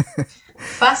 Sí,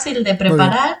 fácil de Muy bien.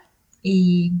 preparar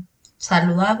y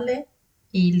saludable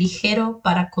y ligero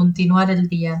para continuar el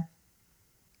día.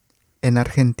 En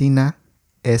Argentina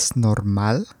es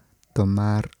normal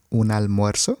tomar un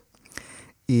almuerzo.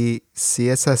 Y si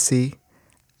es así,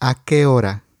 ¿a qué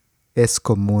hora es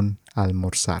común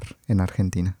almorzar en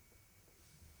Argentina?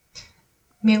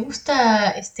 Me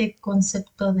gusta este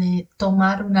concepto de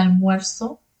tomar un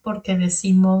almuerzo porque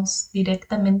decimos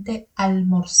directamente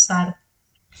almorzar.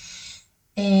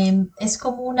 Es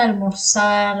común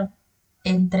almorzar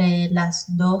entre las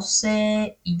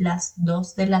 12 y las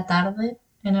 2 de la tarde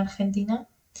en Argentina,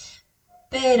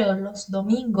 pero los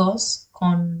domingos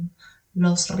con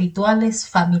los rituales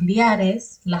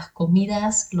familiares, las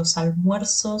comidas, los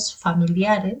almuerzos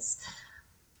familiares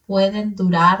pueden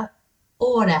durar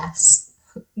horas,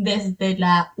 desde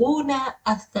la 1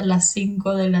 hasta las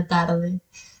 5 de la tarde.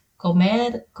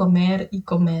 Comer, comer y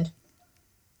comer.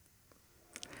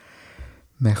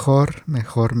 Mejor,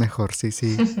 mejor, mejor. Sí,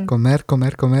 sí. Comer,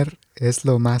 comer, comer es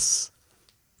lo más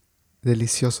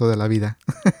delicioso de la vida.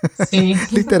 Sí,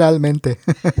 Literalmente.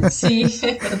 sí, es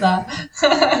verdad.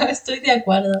 Estoy de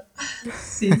acuerdo.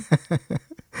 Sí.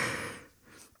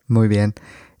 Muy bien.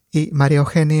 Y María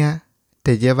Eugenia,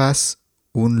 ¿te llevas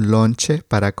un lonche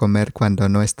para comer cuando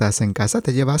no estás en casa?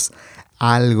 ¿Te llevas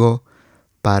algo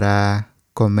para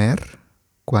comer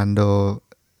cuando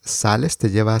sales?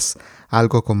 ¿Te llevas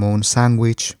algo como un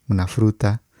sándwich, una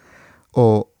fruta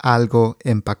o algo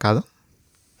empacado?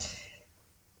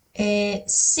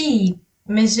 Sí,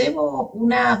 me llevo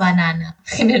una banana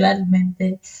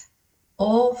generalmente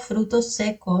o frutos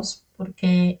secos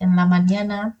porque en la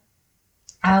mañana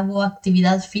hago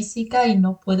actividad física y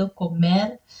no puedo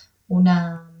comer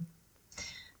una,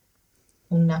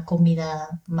 una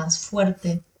comida más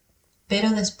fuerte, pero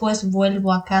después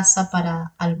vuelvo a casa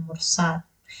para almorzar.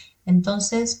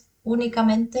 Entonces,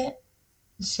 únicamente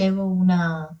llevo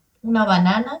una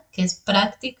banana que es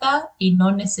práctica y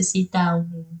no necesita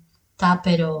un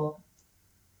tupper o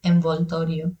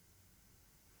envoltorio.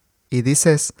 Y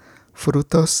dices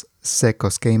frutos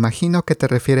secos, que imagino que te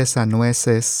refieres a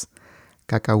nueces,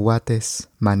 cacahuates,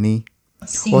 maní, o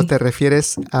Sí, te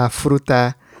refieres a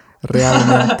fruta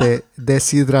realmente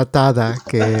deshidratada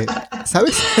que,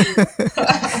 ¿sabes?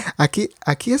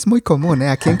 Aquí es muy común, ¿eh?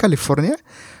 Aquí en California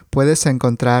puedes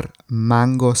encontrar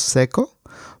mango seco,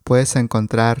 puedes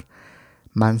encontrar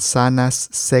manzanas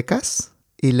secas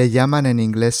y le llaman en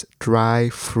inglés dry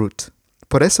fruit.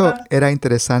 Por eso ah, era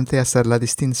interesante hacer la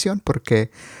distinción,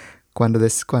 porque cuando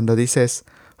dices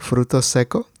fruto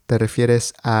seco te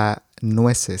refieres a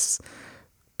nueces,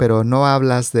 pero no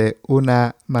hablas de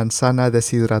una manzana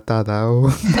deshidratada o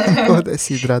un mango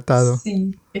deshidratado.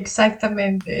 sí,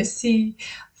 exactamente, sí.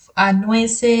 A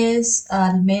nueces, a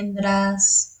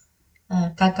almendras,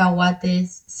 a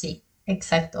cacahuates, sí,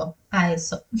 exacto, a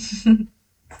eso.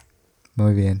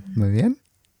 Muy bien, muy bien.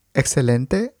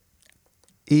 Excelente.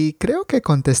 Y creo que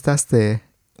contestaste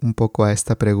un poco a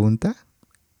esta pregunta.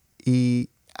 ¿Y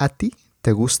a ti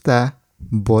te gusta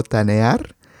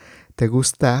botanear? ¿Te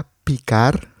gusta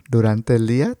picar durante el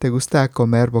día? ¿Te gusta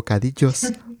comer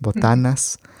bocadillos,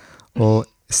 botanas o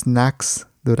snacks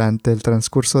durante el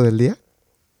transcurso del día?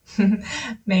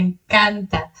 Me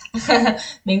encanta.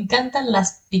 Me encantan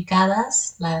las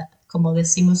picadas, como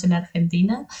decimos en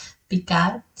Argentina,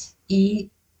 picar.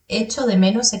 Y echo de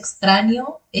menos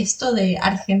extraño esto de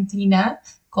Argentina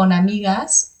con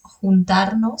amigas,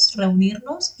 juntarnos,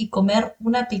 reunirnos y comer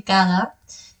una picada.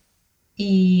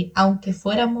 Y aunque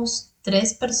fuéramos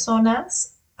 3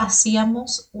 personas,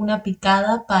 hacíamos una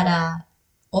picada para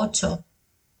 8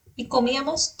 y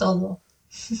comíamos todo.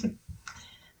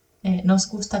 Nos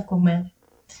gusta comer.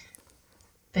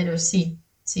 Pero sí,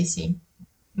 sí, sí.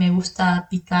 Me gusta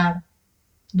picar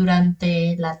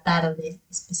durante la tarde,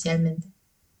 especialmente.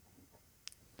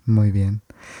 Muy bien.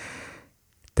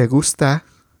 ¿Te gusta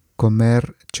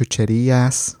comer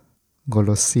chucherías,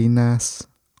 golosinas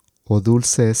o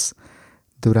dulces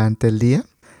durante el día?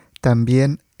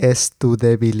 ¿También es tu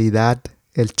debilidad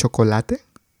el chocolate?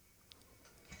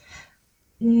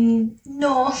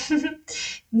 No,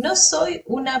 no soy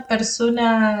una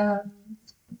persona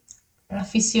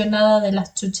aficionada de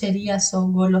las chucherías o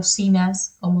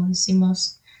golosinas, como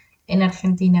decimos en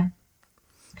Argentina.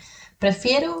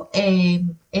 Prefiero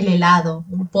el helado,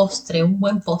 un postre, un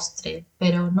buen postre,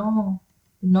 pero no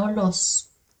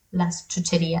las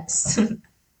chucherías.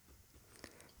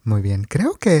 Muy bien.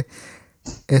 Creo que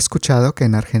he escuchado que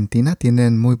en Argentina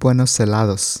tienen muy buenos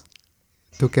helados.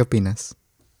 ¿Tú qué opinas?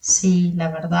 Sí, la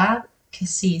verdad que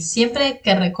sí. Siempre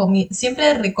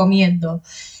recomiendo.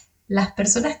 Las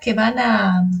personas que van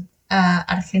a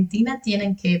Argentina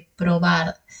tienen que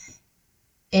probar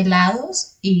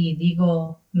helados y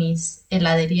digo mis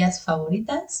heladerías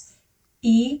favoritas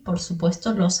y por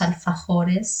supuesto los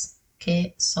alfajores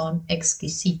que son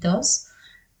exquisitos.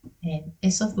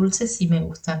 Esos dulces sí me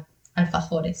gustan,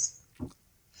 alfajores.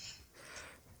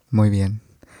 Muy bien.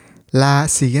 La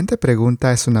siguiente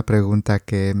pregunta es una pregunta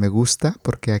que me gusta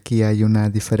porque aquí hay una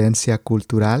diferencia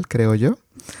cultural, creo yo.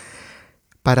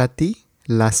 ¿Para ti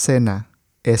la cena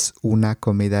es una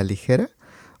comida ligera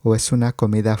o es una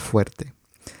comida fuerte?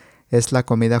 ¿Es la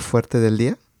comida fuerte del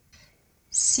día?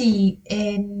 Sí,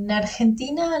 en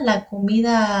Argentina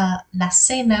la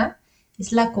cena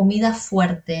es la comida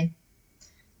fuerte.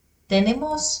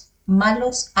 Tenemos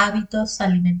malos hábitos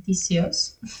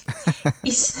alimenticios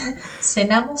y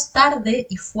cenamos tarde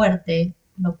y fuerte,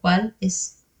 lo cual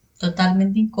es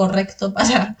totalmente incorrecto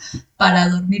para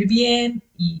dormir bien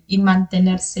y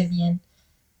mantenerse bien.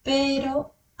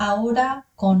 Pero ahora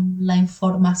con la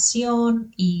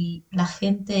información y la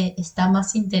gente está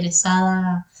más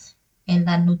interesada en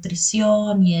la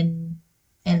nutrición y en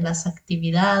las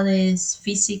actividades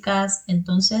físicas,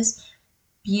 entonces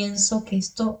pienso que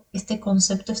este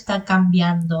concepto está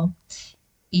cambiando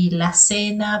y la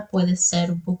cena puede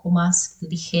ser un poco más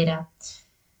ligera,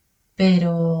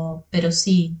 pero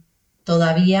sí,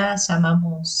 todavía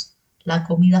llamamos la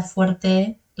comida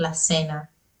fuerte la cena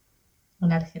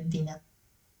en Argentina.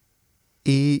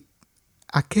 ¿Y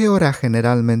a qué hora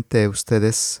generalmente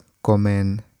ustedes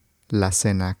comen la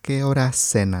cena? ¿A qué hora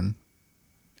cenan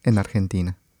en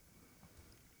Argentina?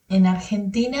 En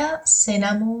Argentina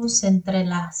cenamos entre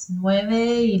las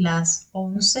 9 y las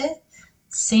 11,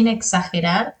 sin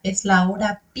exagerar, es la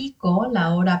hora pico,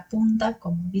 la hora punta,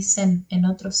 como dicen en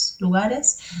otros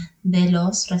lugares, de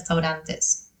los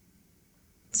restaurantes.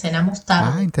 Cenamos Ah,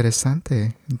 tarde.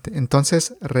 interesante.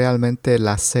 Entonces, realmente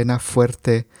la cena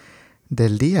fuerte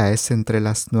del día es entre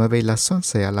las 9 y las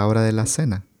 11 a la hora de la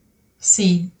cena.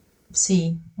 Sí,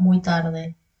 sí, muy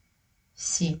tarde.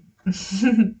 Sí.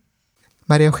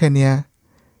 María Eugenia,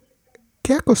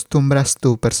 ¿qué acostumbras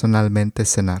tú personalmente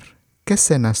cenar? ¿Qué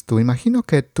cenas tú? Imagino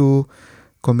que tu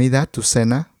comida, tu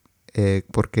cena,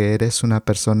 porque eres una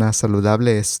persona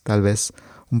saludable, es tal vez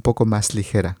un poco más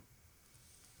ligera.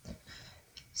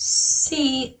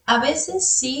 Sí, a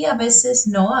veces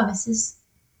no, a veces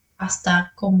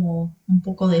hasta como un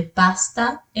poco de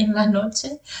pasta en la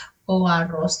noche o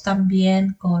arroz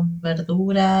también con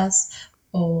verduras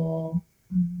o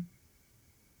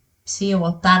sí,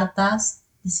 o tartas,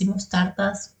 decimos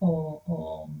tartas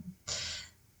o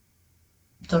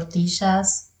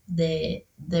tortillas de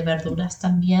verduras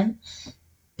también,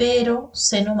 pero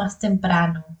ceno más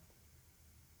temprano,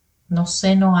 no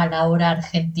ceno a la hora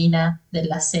argentina de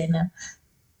la cena,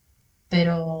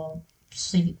 pero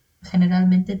sí,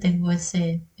 generalmente tengo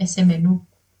ese menú.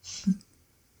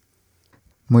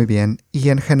 Muy bien. Y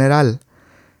en general,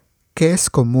 ¿qué es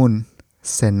común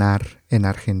cenar en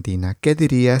Argentina? ¿Qué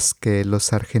dirías que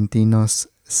los argentinos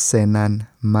cenan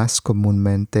más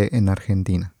comúnmente en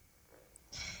Argentina?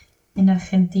 En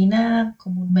Argentina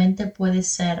comúnmente puede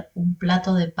ser un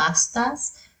plato de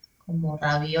pastas como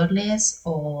ravioles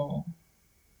o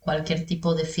cualquier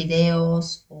tipo de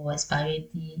fideos o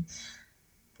espagueti.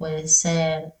 Puede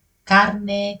ser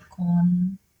carne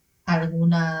con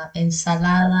alguna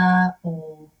ensalada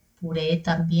o puré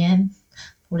también,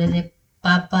 puré de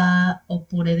papa o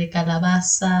puré de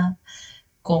calabaza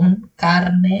con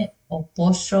carne o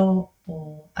pollo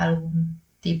o algún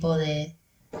tipo de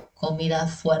comida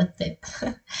fuerte.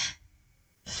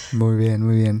 Muy bien,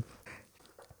 muy bien.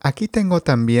 Aquí tengo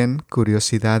también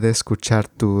curiosidad de escuchar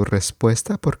tu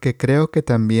respuesta porque creo que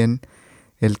también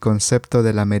el concepto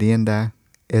de la merienda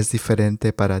es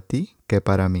diferente para ti que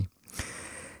para mí.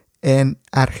 En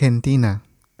Argentina,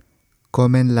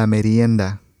 ¿comen la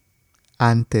merienda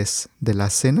antes de la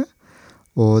cena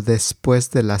o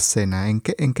después de la cena? En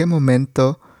qué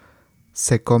momento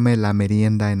se come la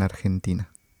merienda en Argentina?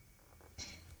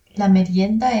 La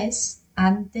merienda es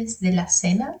antes de la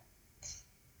cena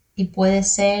y puede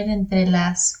ser entre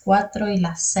las 4 y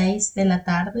las 6 de la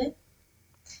tarde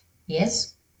y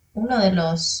es uno de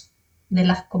las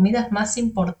comidas más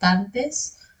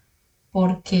importantes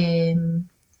porque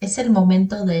es el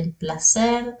momento del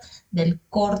placer, del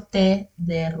corte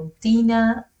de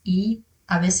rutina y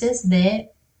a veces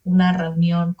de una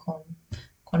reunión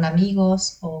con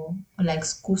amigos o la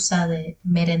excusa de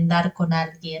merendar con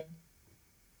alguien.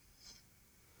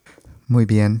 Muy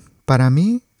bien. Para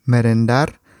mí,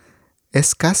 merendar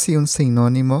es casi un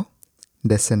sinónimo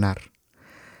de cenar.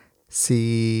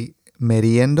 Si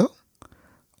meriendo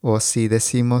o si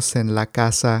decimos en la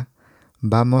casa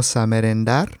vamos a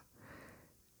merendar,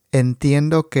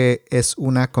 entiendo que es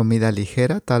una comida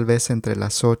ligera, tal vez entre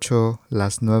las 8,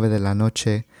 las 9 de la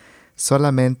noche,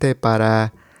 solamente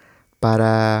para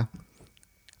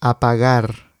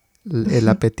apagar el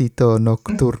apetito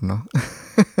nocturno.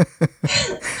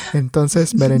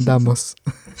 Entonces merendamos.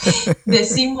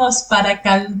 Decimos para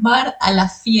calmar a la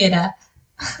fiera.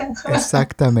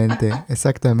 Exactamente,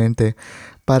 exactamente.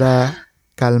 Para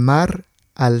calmar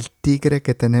al tigre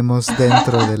que tenemos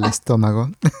dentro del estómago,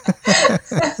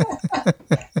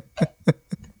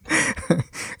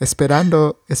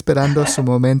 esperando su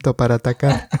momento para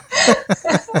atacar.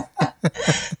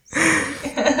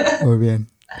 Muy bien,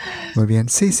 muy bien.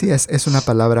 Sí, sí, es una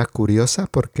palabra curiosa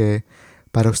porque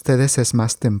para ustedes es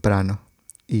más temprano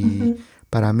y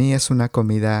para mí es una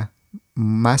comida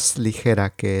más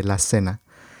ligera que la cena.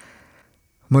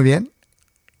 Muy bien.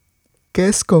 ¿Qué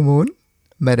es común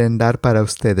merendar para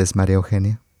ustedes, María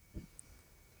Eugenia?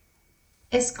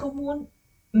 Es común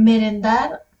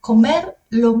merendar, comer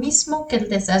lo mismo que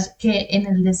en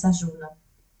el desayuno.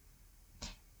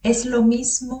 Es lo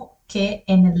mismo que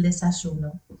en el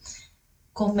desayuno.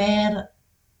 Comer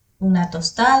una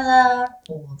tostada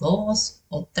o dos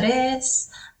o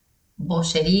tres,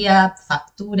 bollería,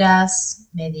 facturas,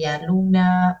 media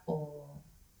luna o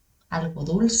algo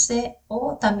dulce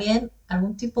o también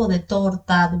algún tipo de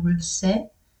torta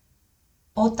dulce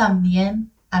o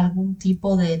también algún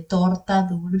tipo de torta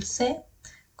dulce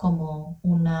como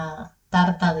una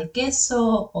tarta de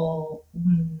queso o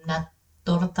una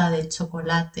torta de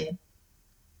chocolate.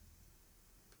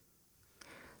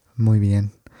 Muy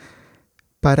bien.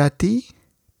 Para ti,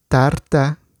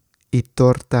 tarta y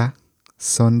torta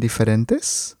son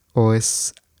diferentes o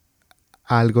es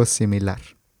algo similar?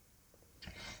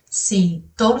 Sí,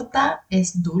 torta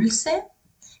es dulce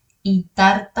y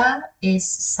tarta es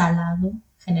salado.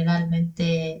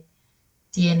 Generalmente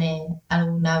tiene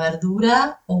alguna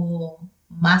verdura o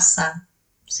masa,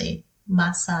 sí,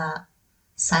 masa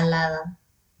salada.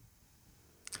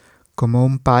 Como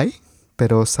un pie,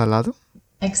 pero salado.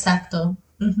 Exacto.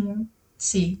 Ujú,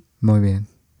 sí, Muy bien,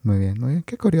 muy bien, muy bien.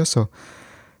 Qué curioso.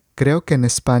 Creo que en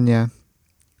España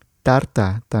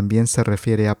tarta también se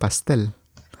refiere a pastel.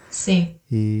 sí.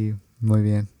 Y muy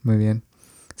bien, muy bien.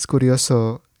 Es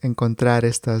curioso encontrar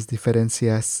estas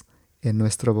diferencias en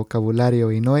nuestro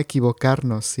vocabulario y no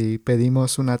equivocarnos si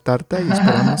pedimos una tarta y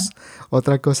esperamos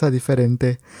otra cosa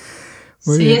diferente.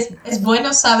 Muy Sí, bien. es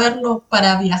bueno saberlo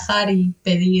para viajar y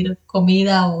pedir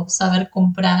comida o saber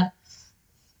comprar.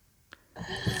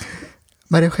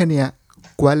 María Eugenia,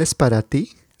 ¿cuál es para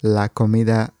ti la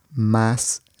comida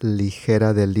más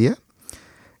ligera del día?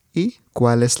 ¿Y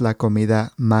cuál es la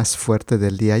comida más fuerte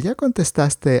del día? Ya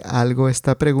contestaste algo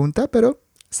esta pregunta, pero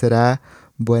será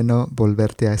bueno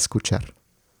volverte a escuchar.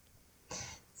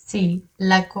 Sí,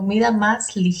 la comida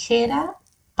más ligera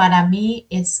para mí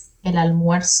es el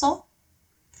almuerzo,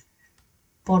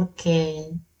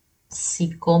 porque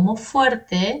si como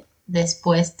fuerte,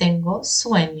 después tengo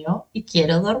sueño y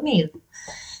quiero dormir.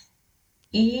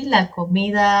 Y la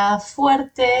comida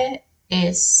fuerte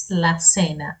es la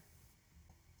cena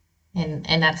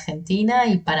en Argentina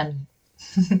y para mí.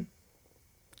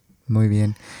 Muy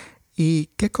bien. ¿Y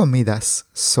qué comidas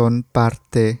son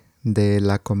parte de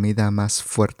la comida más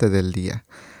fuerte del día?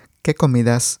 ¿Qué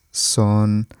comidas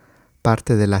son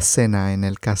parte de la cena en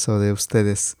el caso de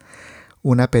ustedes?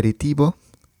 ¿Un aperitivo,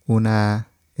 una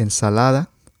ensalada,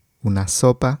 una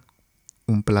sopa,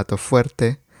 un plato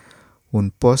fuerte,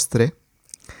 un postre?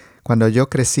 Cuando yo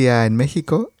crecía en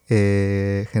México,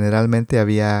 generalmente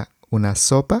había una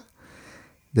sopa,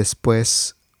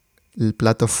 después el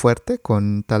plato fuerte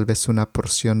con tal vez una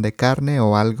porción de carne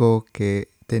o algo que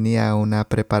tenía una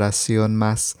preparación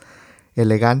más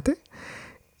elegante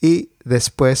y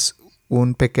después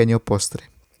un pequeño postre.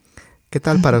 ¿Qué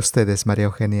tal para ustedes, María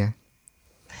Eugenia?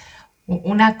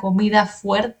 Una comida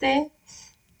fuerte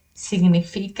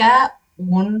significa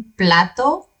un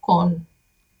plato con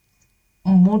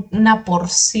una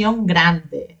porción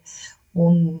grande,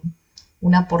 un-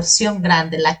 una porción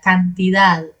grande, la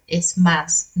cantidad es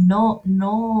más, no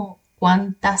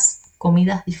cuántas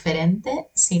comidas diferentes,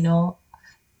 sino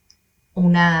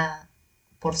una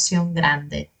porción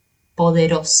grande,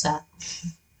 poderosa,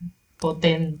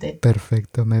 potente.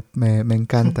 Perfecto, me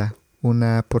encanta.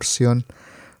 Una porción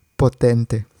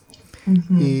potente.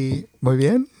 Ujú. Y muy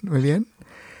bien, muy bien.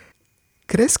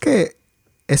 ¿Crees que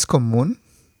es común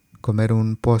comer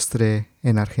un postre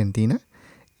en Argentina?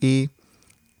 Y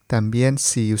también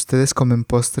si ustedes comen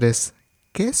postres,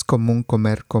 ¿qué es común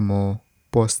comer como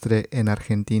postre en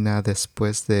Argentina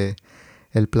después de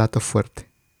el plato fuerte?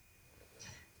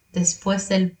 Después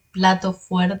del plato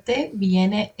fuerte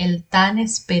viene el tan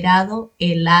esperado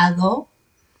helado,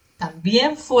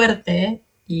 también fuerte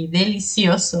y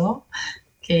delicioso,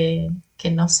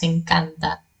 que nos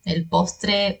encanta. El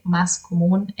postre más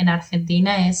común en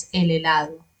Argentina es el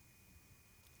helado.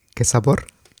 ¿Qué sabor?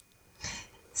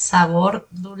 Sabor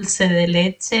dulce de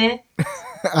leche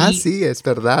Ah, y sí, es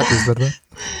verdad, es verdad.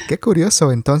 Qué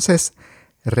curioso. Entonces,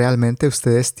 ¿realmente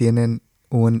ustedes tienen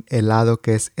un helado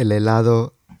que es el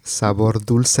helado sabor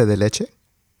dulce de leche?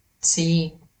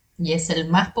 sí, y es el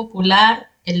más popular,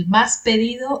 el más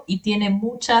pedido y tiene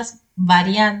muchas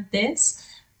variantes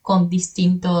con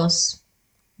distintos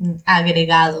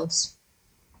agregados.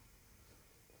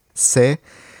 Sé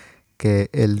que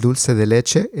el dulce de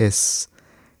leche es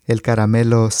el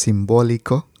caramelo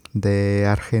simbólico de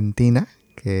Argentina,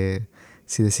 que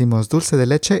si decimos dulce de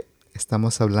leche,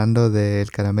 estamos hablando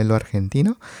del caramelo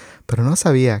argentino, pero no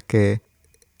sabía que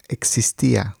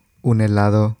existía un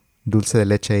helado dulce de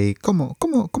leche y cómo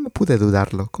pude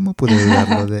dudarlo, cómo pude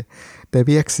dudarlo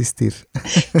debía existir.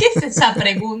 ¿Qué es esa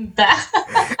pregunta?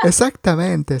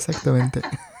 Exactamente, exactamente.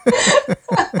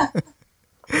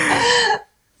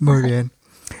 Muy bien.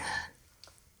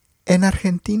 En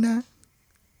Argentina,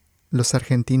 los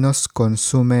argentinos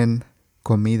consumen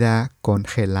comida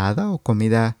congelada o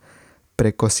comida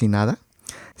precocinada.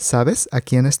 ¿Sabes?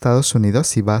 Aquí en Estados Unidos,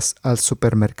 si vas al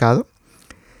supermercado,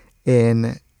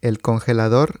 en el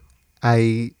congelador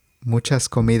hay muchas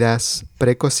comidas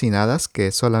precocinadas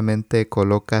que solamente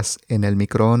colocas en el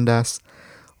microondas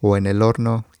o en el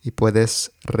horno y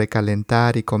puedes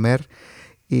recalentar y comer.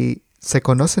 Y se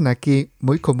conocen aquí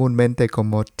muy comúnmente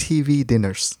como TV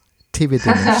dinners. TV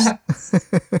dinners.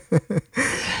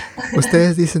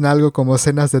 ¿Ustedes dicen algo como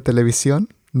cenas de televisión?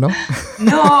 ¿No?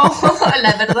 No,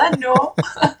 la verdad no.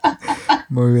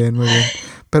 Muy bien, muy bien.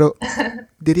 Pero,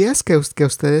 ¿dirías que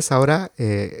ustedes ahora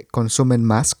consumen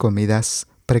más comidas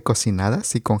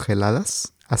precocinadas y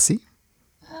congeladas así?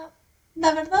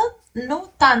 La verdad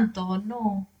no tanto,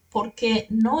 no, porque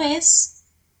no es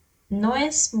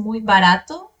muy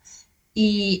barato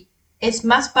y es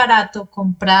más barato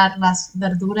comprar las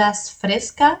verduras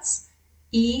frescas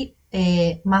y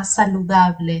más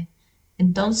saludable.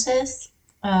 Entonces,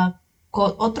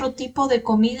 otro tipo de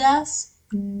comidas,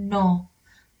 no,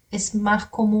 es más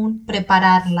común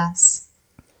prepararlas.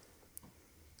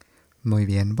 Muy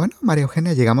bien. Bueno, María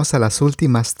Eugenia, llegamos a las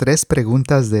últimas 3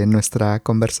 preguntas de nuestra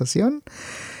conversación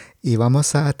y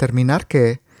vamos a terminar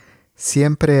que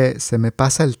siempre se me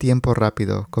pasa el tiempo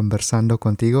rápido conversando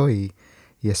contigo y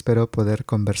espero poder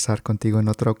conversar contigo en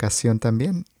otra ocasión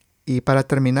también. Y para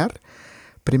terminar,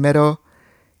 primero,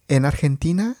 en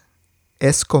Argentina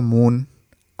es común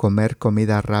comer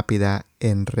comida rápida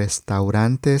en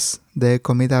restaurantes de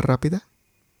comida rápida.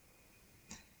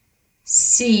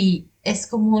 Sí, es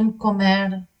común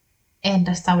comer en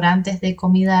restaurantes de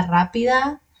comida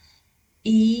rápida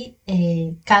y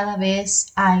cada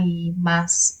vez hay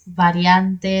más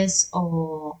variantes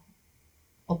o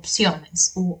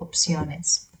opciones.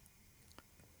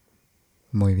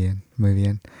 Muy bien, muy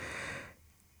bien.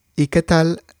 ¿Y qué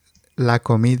tal la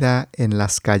comida en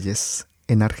las calles?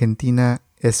 En Argentina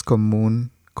es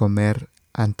común comer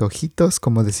antojitos,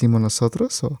 como decimos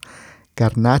nosotros, o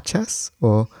garnachas,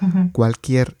 o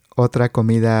cualquier otra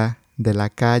comida de la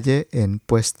calle en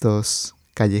puestos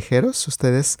callejeros.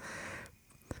 ¿Ustedes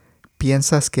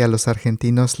piensas que a los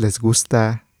argentinos les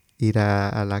gusta ir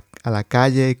a la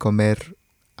calle y comer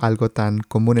algo tan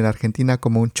común en Argentina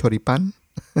como un choripán?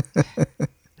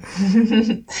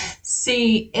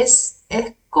 Sí, es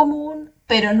común,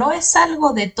 pero no es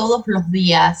algo de todos los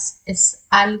días. Es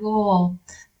algo,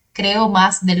 creo,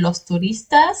 más de los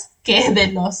turistas que de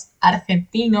los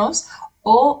argentinos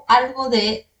o algo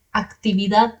de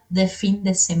actividad de fin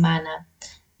de semana.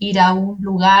 Ir a un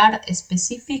lugar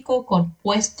específico con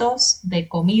puestos de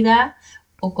comida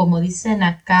o como dicen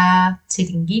acá,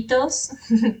 chiringuitos.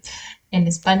 En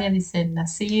España dicen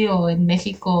así o en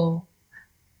México,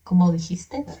 ¿cómo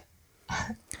dijiste?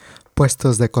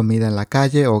 Puestos de comida en la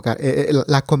calle o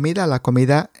la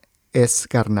comida es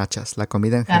garnachas. La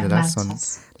comida en general son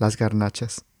Garnachas. las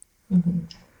garnachas. Ujú.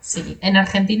 Sí, en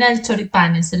Argentina el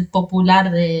choripán es el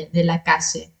popular de la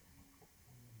calle.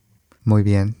 Muy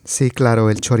bien. Sí, claro,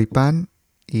 el choripán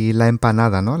y la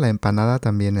empanada, ¿no? La empanada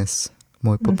también es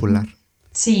muy popular. Ujú.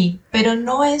 Sí, pero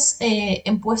no es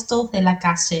en puestos de la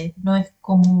calle, no es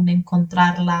común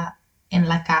encontrarla en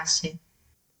la calle.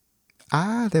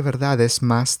 Ah, de verdad, es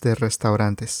más de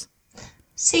restaurantes.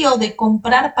 Sí, o de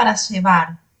comprar para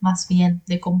llevar, más bien,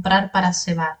 de comprar para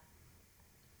llevar.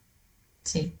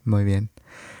 Sí. Muy bien.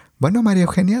 Bueno, María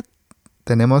Eugenia,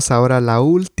 tenemos ahora la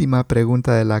última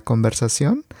pregunta de la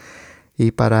conversación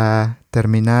y para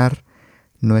terminar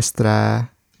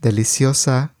nuestra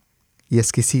deliciosa y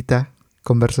exquisita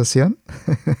conversación,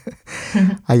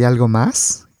 ¿hay algo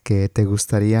más que te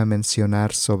gustaría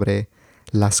mencionar sobre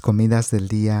las comidas del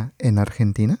día en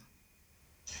Argentina?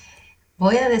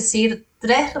 Voy a decir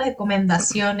 3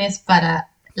 recomendaciones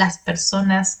para las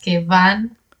personas que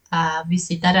van a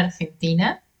visitar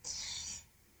Argentina.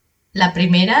 La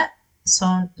primera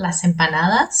son las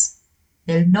empanadas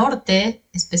del norte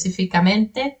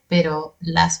específicamente, pero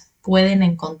las pueden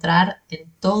encontrar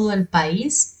en todo el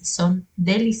país y son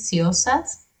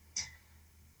deliciosas.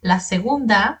 La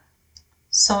segunda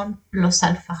son los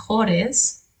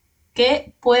alfajores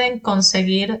que pueden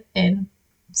conseguir en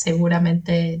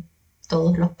seguramente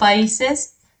todos los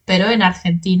países, pero en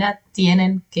Argentina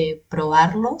tienen que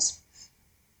probarlos.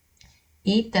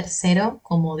 Y tercero,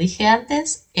 como dije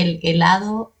antes, el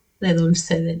helado de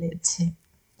dulce de leche.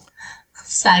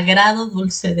 Sagrado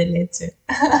dulce de leche.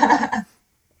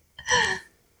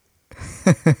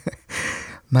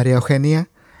 María Eugenia,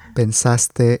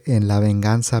 pensaste en la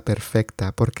venganza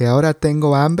perfecta, porque ahora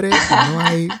tengo hambre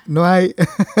y no hay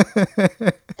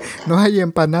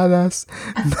empanadas,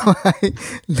 no hay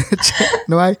leche,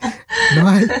 no hay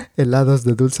helados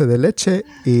de dulce de leche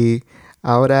y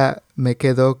ahora me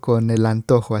quedo con el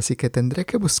antojo, así que tendré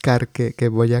que buscar qué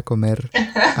voy a comer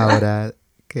ahora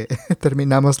que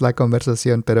terminamos la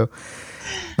conversación, pero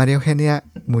María Eugenia,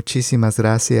 muchísimas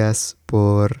gracias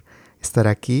por estar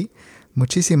aquí.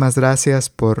 Muchísimas gracias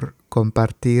por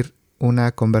compartir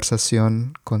una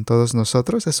conversación con todos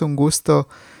nosotros. Es un gusto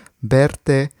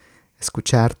verte,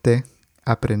 escucharte,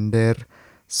 aprender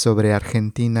sobre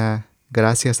Argentina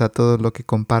Gracias a todo lo que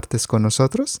compartes con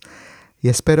nosotros y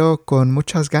espero con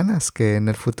muchas ganas que en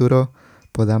el futuro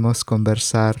podamos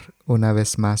conversar una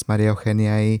vez más, María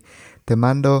Eugenia, y te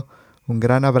mando un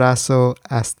gran abrazo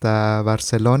hasta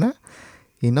Barcelona.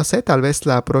 Y no sé, tal vez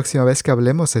la próxima vez que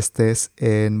hablemos estés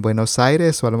en Buenos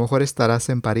Aires o a lo mejor estarás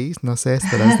en París, no sé,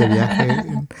 estarás de viaje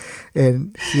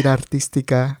en gira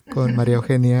artística con María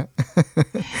Eugenia.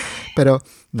 Pero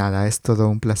nada, es todo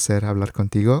un placer hablar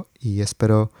contigo y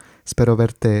espero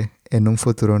verte en un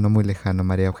futuro no muy lejano,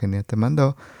 María Eugenia. Te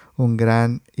mando un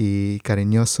gran y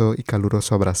cariñoso y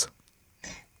caluroso abrazo.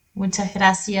 Muchas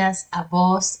gracias a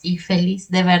vos y feliz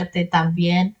de verte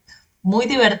también. Muy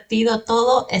divertido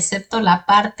todo, excepto la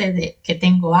parte de que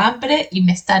tengo hambre y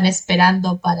me están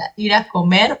esperando para ir a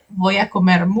comer. Voy a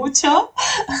comer mucho,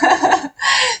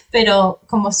 pero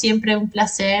como siempre un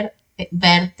placer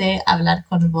verte, hablar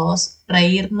con vos,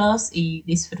 reírnos y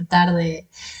disfrutar de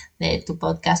tu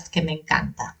podcast que me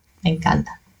encanta, me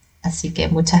encanta. Así que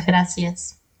muchas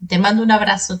gracias. Te mando un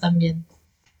abrazo también.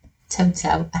 Chau,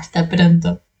 chau. Hasta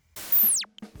pronto.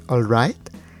 All right.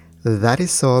 That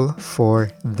is all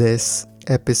for this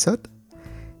episode.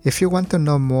 If you want to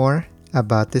know more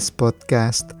about this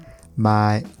podcast,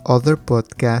 my other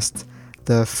podcast,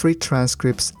 the free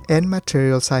transcripts and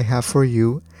materials I have for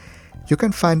you, you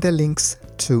can find the links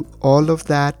to all of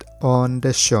that on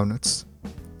the show notes.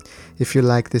 If you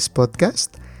like this podcast,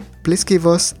 please give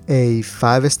us a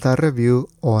 5-star review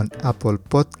on Apple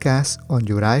Podcasts on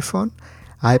your iPhone,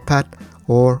 iPad,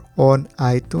 or on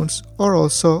iTunes, or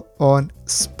also on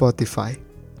Spotify.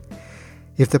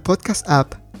 If the podcast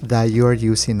app that you are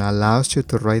using allows you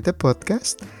to rate the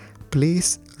podcast,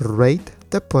 please rate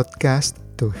the podcast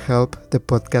to help the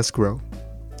podcast grow.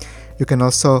 You can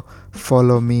also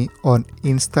follow me on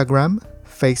Instagram,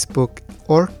 Facebook,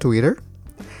 or Twitter.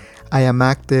 I am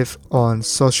active on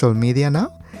social media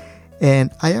now,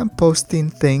 and I am posting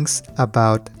things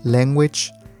about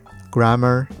language,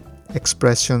 grammar,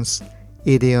 expressions,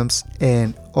 idioms,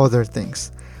 and other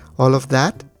things. All of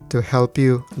that to help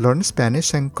you learn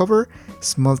Spanish and cover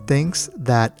small things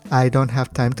that I don't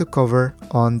have time to cover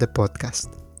on the podcast.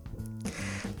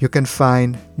 You can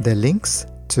find the links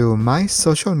to my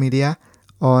social media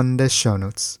on the show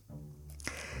notes.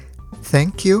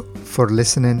 Thank you for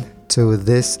listening to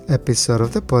this episode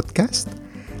of the podcast.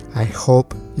 I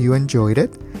hope you enjoyed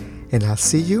it, and I'll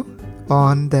see you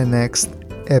on the next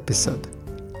episode.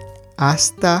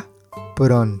 Hasta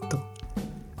pronto.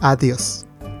 Adiós.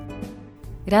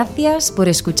 Gracias por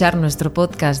escuchar nuestro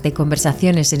podcast de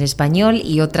conversaciones en español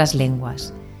y otras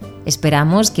lenguas.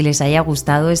 Esperamos que les haya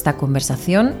gustado esta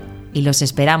conversación y los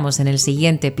esperamos en el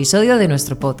siguiente episodio de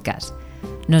nuestro podcast.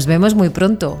 Nos vemos muy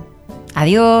pronto.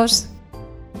 Adiós.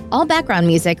 All background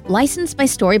music licensed by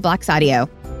Storyblocks Audio.